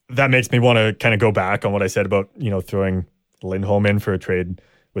makes me want to kind of go back on what I said about, throwing Lindholm in for a trade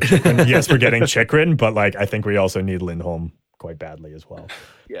with Chychrun. Yes, we're getting Chychrun, but like I think we also need Lindholm quite badly as well.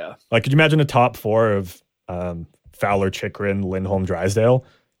 Yeah. Like, could you imagine a top 4 of Fowler, Chychrun, Lindholm, Drysdale?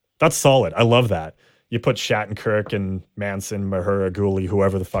 That's solid. I love that. You put Shattenkirk and Manson, Mahura, Gooley,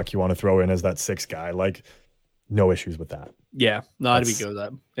 whoever the fuck you want to throw in as that 6th guy. Like, no issues with that. Yeah. No, I'd be good with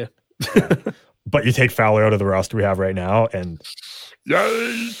that. Yeah. But you take Fowler out of the roster we have right now, and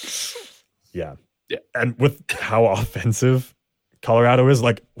Yikes. yeah. And with how offensive Colorado is,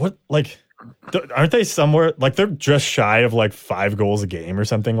 like, what, like, aren't they somewhere, like, they're just shy of like 5 goals a game or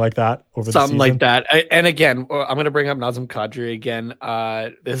something like that over the something season? like that. And again, I'm going to bring up Nazem Kadri again.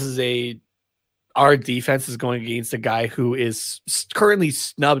 This is our defense is going against a guy who is currently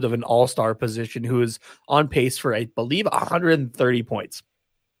snubbed of an all-star position, who is on pace for, I believe, 130 points.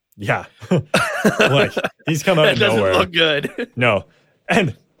 Yeah. Like, he's come out of doesn't nowhere. look good. No.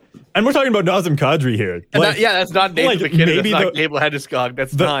 And we're talking about Nazem Kadri here. And Like, that's not Nathan like, McKinnon. maybe That's not Cable Hedgeskog.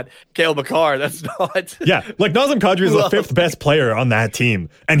 That's not Cale Makar. That's not. Yeah, like Nazem Kadri is the 5th best player on that team,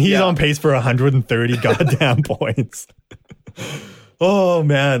 and he's on pace for 130 goddamn points. Oh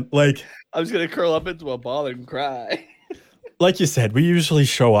man, like I'm just gonna curl up into a ball and cry. Like you said, we usually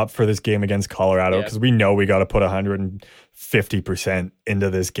show up for this game against Colorado because we know we got to put 150% into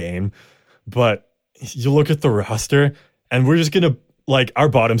this game. But you look at the roster, and we're just gonna, like, our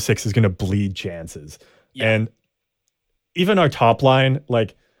bottom 6 is gonna bleed chances. Yeah. And even our top line,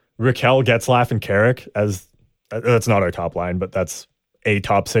 like Raquel, Getzlaf, and Carrick, as that's not our top line, but that's a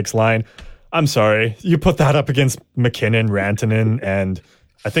top 6 line. I'm sorry, you put that up against McKinnon, Rantanen, and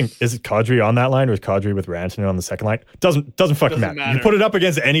I think, is it Kadri on that line, or is Kadri with Rantanen on the second line? Doesn't fucking matter. You put it up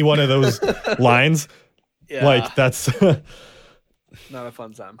against any one of those lines, like, that's not a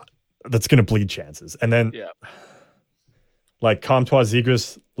fun time. That's gonna bleed chances. And then like Comtois,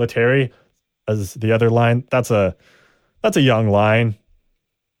 Zegras, Letary as the other line, that's a young line.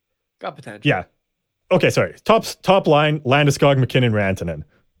 Got potential. Yeah. Okay, sorry. Top line, Landeskog, McKinnon, Rantanen.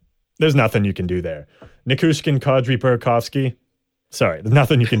 There's nothing you can do there. Nikushkin, Kadri, Burakovsky. Sorry, there's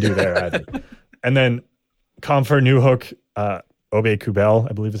nothing you can do there either. And then Comfer, Newhook, Obe Kubel,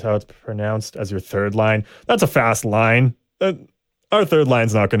 I believe is how it's pronounced, as your third line. That's a fast line. Our third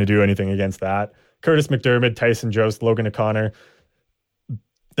line's not going to do anything against that. Curtis McDermott, Tyson Jost, Logan O'Connor.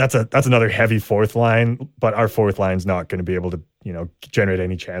 That's another heavy fourth line, but our fourth line's not going to be able to, generate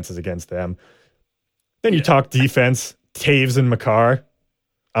any chances against them. Then you talk defense, Taves and Makar.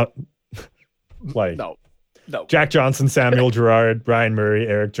 No. Jack Johnson, Samuel Girard, Ryan Murray,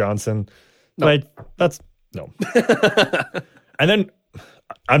 Eric Johnson. No. Like, that's no. And then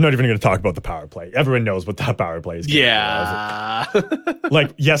I'm not even going to talk about the power play. Everyone knows what that power play is. Yeah.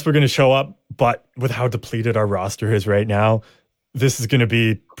 Like, yes, we're going to show up, but with how depleted our roster is right now, this is going to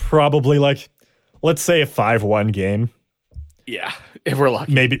be probably, like, let's say a 5-1 game. Yeah, if we're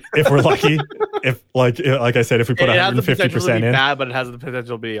lucky. Maybe if we're lucky. If like I said, if we put 150% in, it has the potential to be in, bad, but it has the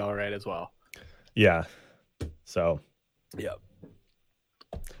potential to be all right as well. Yeah. So. Yeah.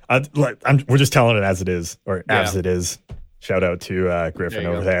 We're just telling it as it is, or as it is. Shout out to Griffin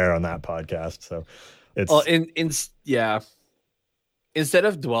over there on that podcast. So it's instead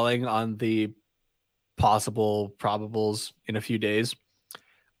of dwelling on the possible probables in a few days,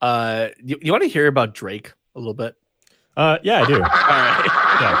 you want to hear about Drake a little bit? Yeah, I do. All right.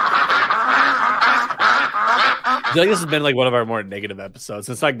 Yeah. I feel like this has been like one of our more negative episodes.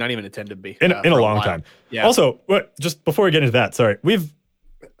 It's like not even intended to be in a long time. Yeah. Also, just before we get into that, sorry, we've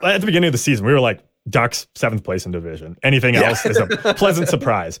at the beginning of the season we were like Ducks 7th place in division. Anything else is a pleasant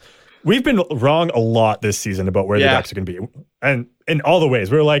surprise. We've been wrong a lot this season about where the Ducks are going to be, and in all the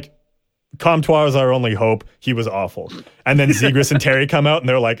ways we were like, Comtois was our only hope. He was awful. And then Zegras and Terry come out and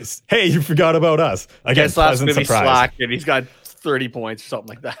they're like, hey, you forgot about us. Again, pleasant surprise. Slack, and he's got 30 points or something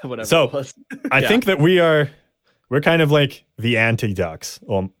like that. Whatever. So it was. I think that we're kind of like the anti-Ducks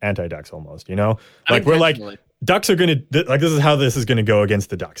almost, Like, we're like, Ducks are going to, like, this is how this is going to go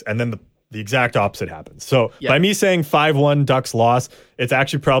against the Ducks. And then the exact opposite happens. So by me saying 5-1 Ducks loss, it's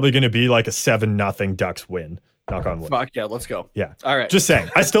actually probably going to be like a 7-0 Ducks win. Knock on wood. Fuck yeah, let's go. Yeah. All right. Just saying.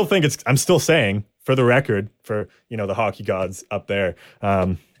 I'm still saying, for the record, for, the hockey gods up there,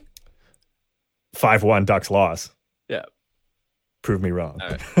 5-1 Ducks loss. Yeah. Prove me wrong. All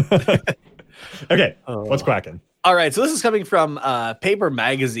right. Okay. What's cracking? All right. So this is coming from Paper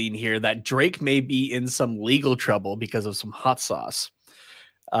Magazine here, that Drake may be in some legal trouble because of some hot sauce.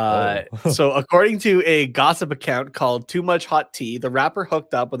 So according to a gossip account called Too Much Hot Tea, the rapper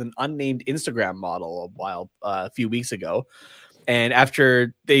hooked up with an unnamed Instagram model a few weeks ago. And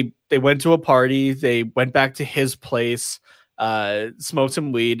after they went to a party, they went back to his place, smoked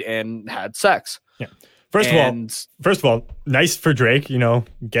some weed, and had sex. Yeah. First of all, nice for Drake,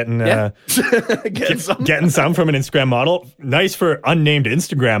 getting getting some from an Instagram model. Nice for unnamed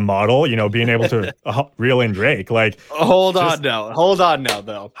Instagram model, being able to reel in Drake. Like, hold on now,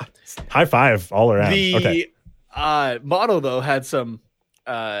 though. High five all around. The model though had some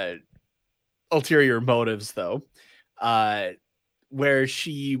ulterior motives though, where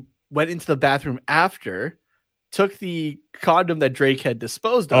she went into the bathroom after, took the condom that Drake had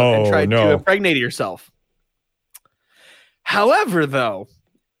disposed of, and tried to impregnate herself. However, though,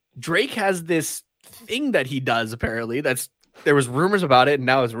 Drake has this thing that he does, apparently, there was rumors about it, and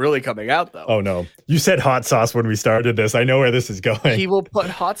now it's really coming out, though. Oh, no. You said hot sauce when we started this. I know where this is going. He will put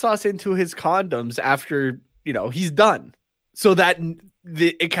hot sauce into his condoms after, he's done, so that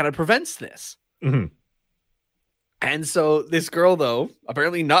it kind of prevents this. Mm-hmm. And so this girl, though,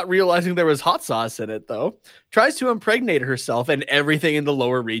 apparently not realizing there was hot sauce in it, though, tries to impregnate herself, and everything in the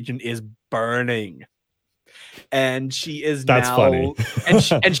lower region is burning. And she is funny.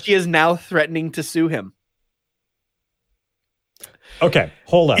 and she is now threatening to sue him. Okay,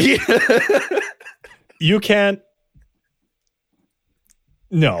 hold on. You can't.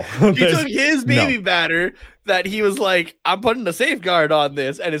 No. He took his baby batter that he was like, I'm putting a safeguard on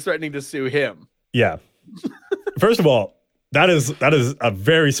this, and is threatening to sue him. Yeah. First of all, that is a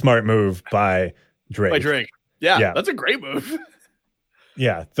very smart move by Drake. By Drake. Yeah. That's a great move.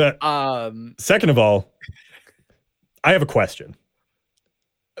 Yeah. Second of all, I have a question.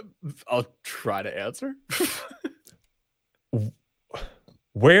 I'll try to answer.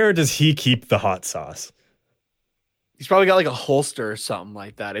 Where does he keep the hot sauce? He's probably got like a holster or something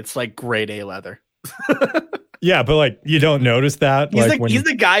like that. It's like grade A leather. Yeah, but like you don't notice that. He's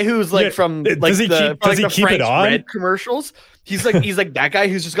the guy who's like from like does he keep it on? Red commercials. He's like that guy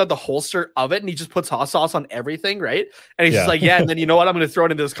who's just got the holster of it, and he just puts hot sauce on everything, right? And he's just like, and then you know what? I'm going to throw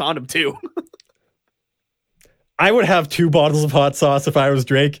it into this condom too. I would have 2 bottles of hot sauce if I was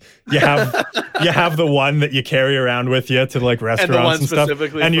Drake. You have the one that you carry around with you to like restaurants and stuff,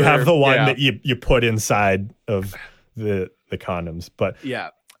 and you have the one that you put inside of the condoms. But yeah,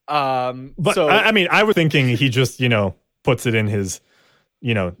 but so, I mean, I was thinking he just puts it in his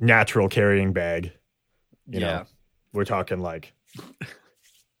natural carrying bag. You know, we're talking like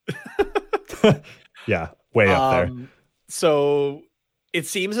way up there. So. It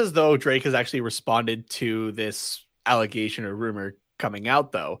seems as though Drake has actually responded to this allegation or rumor coming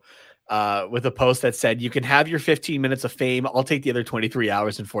out, though, with a post that said, "You can have your 15 minutes of fame. I'll take the other 23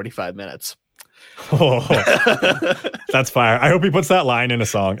 hours and 45 minutes." Oh, that's fire. I hope he puts that line in a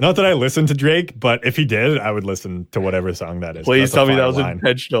song. Not that I listen to Drake, but if he did, I would listen to whatever song that is. Please tell me that was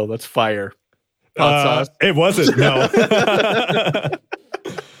intentional. That's fire. Hot sauce. It wasn't, no.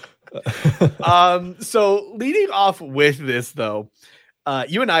 So leading off with this, though,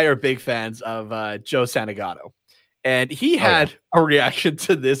 you and I are big fans of Joe Santagato, and he had a reaction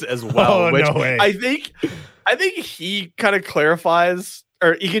to this as well, which no way. I think he kind of clarifies,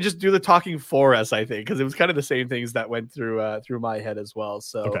 or he could just do the talking for us, I think, because it was kind of the same things that went through my head as well.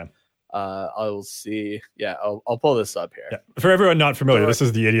 So I'll see. Yeah, I'll pull this up here. Yeah. For everyone not familiar, this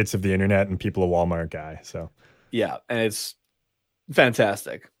is the Idiots of the Internet and People of Walmart guy. So yeah, and it's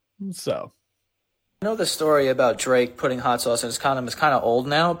fantastic. So I know the story about Drake putting hot sauce in his condom is kind of old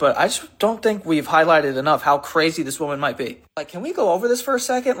now, but I just don't think we've highlighted enough how crazy this woman might be. Like, can we go over this for a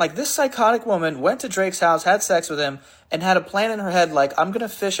second? Like, this psychotic woman went to Drake's house, had sex with him, and had a plan in her head like, I'm going to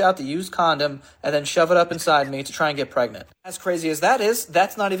fish out the used condom and then shove it up inside me to try and get pregnant. As crazy as that is,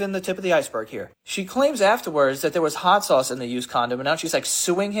 that's not even the tip of the iceberg here. She claims afterwards that there was hot sauce in the used condom, and now she's like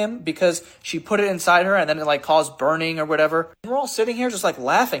suing him because she put it inside her and then it like caused burning or whatever. And we're all sitting here just like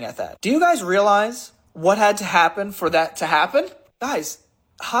laughing at that. Do you guys realize what had to happen for that to happen? Guys,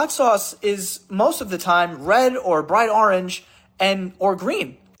 hot sauce is most of the time red or bright orange or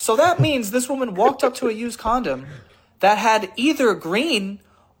green. So that means this woman walked up to a used condom that had either green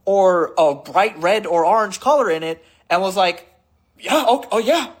or a bright red or orange color in it and was like,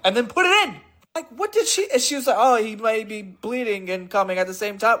 yeah, and then put it in. Like, what did she was like, oh, he may be bleeding and coming at the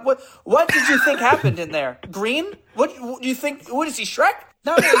same time. What did you think happened in there? Green? What do you think? What is he, Shrek?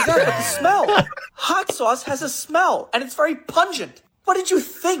 Not only that, but the smell. Hot sauce has a smell, and it's very pungent. What did you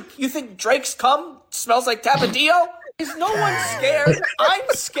think? You think Drake's cum smells like Tapatio? Is no one scared? I'm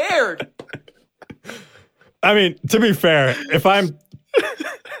scared. I mean, to be fair, if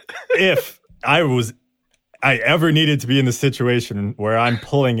I was I ever needed to be in the situation where I'm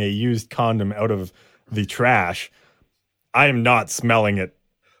pulling a used condom out of the trash, I am not smelling it.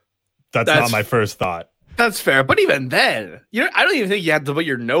 That's not my first thought. That's fair. But even then, I don't even think you have to put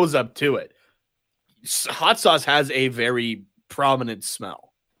your nose up to it. Hot sauce has a very prominent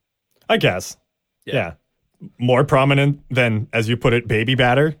smell. I guess. Yeah. More prominent than, as you put it, baby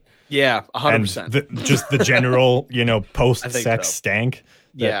batter. Yeah, 100%. Just the general, post-sex stank.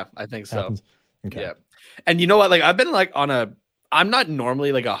 Yeah, I think so. Happens. Okay. Yeah. And you know what? Like, I've been like I'm not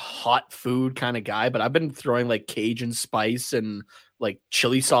normally like a hot food kind of guy, but I've been throwing like Cajun spice and like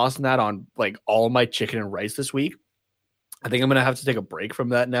chili sauce and that on like all my chicken and rice this week. I think I'm going to have to take a break from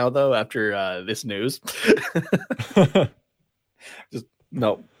that now, though, after this news.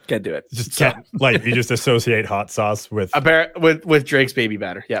 No, can't do it. Just can't, like, you just associate hot sauce with Drake's baby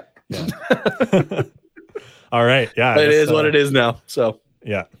batter. Yeah. All right. Yeah. But it is what it is now. So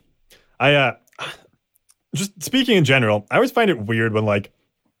yeah. I just speaking in general, I always find it weird when like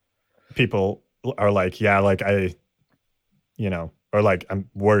people are like, yeah, like or like I'm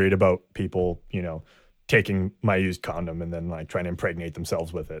worried about people, taking my used condom and then like trying to impregnate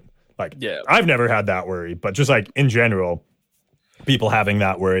themselves with it. Like, yeah, I've never had that worry, but just like in general, people having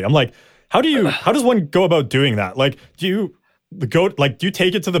that worry. I'm like, how does one go about doing that? Like, do you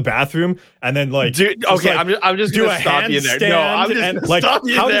take it to the bathroom and then like, okay, I'm just going to stop you there. No, I'm just going to stop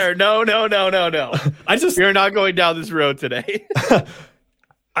you there. No. We're not going down this road today.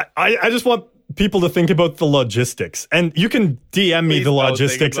 I just want people to think about the logistics, and you can DM me the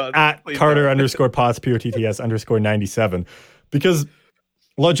logistics at Carter_Potts POTTS_97, because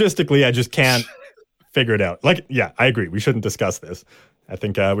logistically I just can't figure it out. Like, yeah, I agree. We shouldn't discuss this. I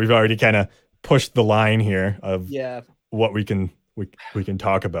think we've already kind of pushed the line here of what we can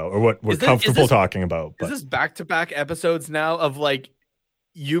talk about, or what we're comfortable talking about. Is this back-to-back episodes now of like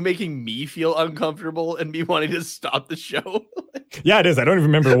you making me feel uncomfortable and me wanting to stop the show? Yeah, it is. I don't even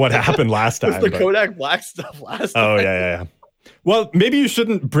remember what happened last time. It was the Kodak Black stuff last time. Oh, yeah. Well, maybe you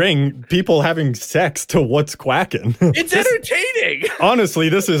shouldn't bring people having sex to What's Quacking. It's entertaining. Honestly,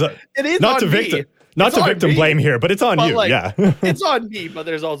 this is it is not on to me. victim. Not to victim blame here, but it's on you. Like, yeah. It's on me, but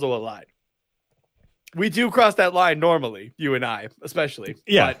there's also a line. We do cross that line normally, you and I, especially.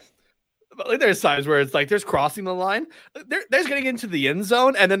 Yeah. But like, there's times where it's like there's crossing the line. There's getting into the end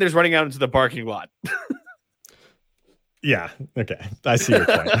zone, and then there's running out into the parking lot. Yeah. Okay. I see your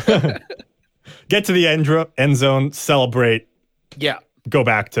point. Get to the end zone, celebrate. Yeah. Go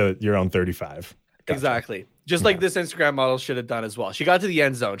back to your own 35. Gotcha. Exactly. Just like this Instagram model should have done as well. She got to the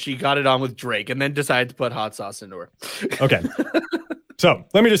end zone. She got it on with Drake and then decided to put hot sauce into her. Okay. So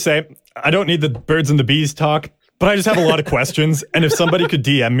let me just say, I don't need the birds and the bees talk, but I just have a lot of questions. And if somebody could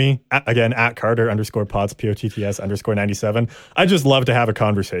DM me, again, at Carter_Potts POTTS_97, I'd just love to have a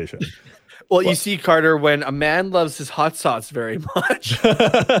conversation. Well, you see, Carter, when a man loves his hot sauce very much.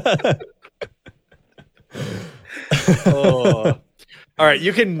 Oh. All right,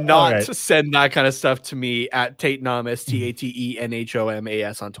 you cannot send that kind of stuff to me at Tate Nomas,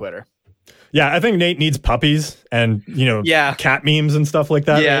 TATENHOMAS on Twitter. Yeah, I think Nate needs puppies and, cat memes and stuff like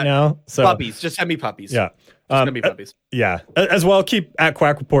that right now. So puppies, just send me puppies. Yeah. Send me puppies. Yeah. As well, keep at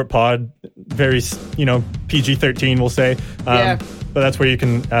Quack Report Pod, very, PG-13, we'll say. But that's where you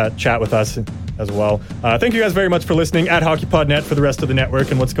can chat with us as well. Thank you guys very much for listening at HockeyPodNet for the rest of the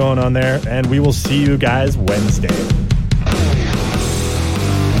network and what's going on there. And we will see you guys Wednesday.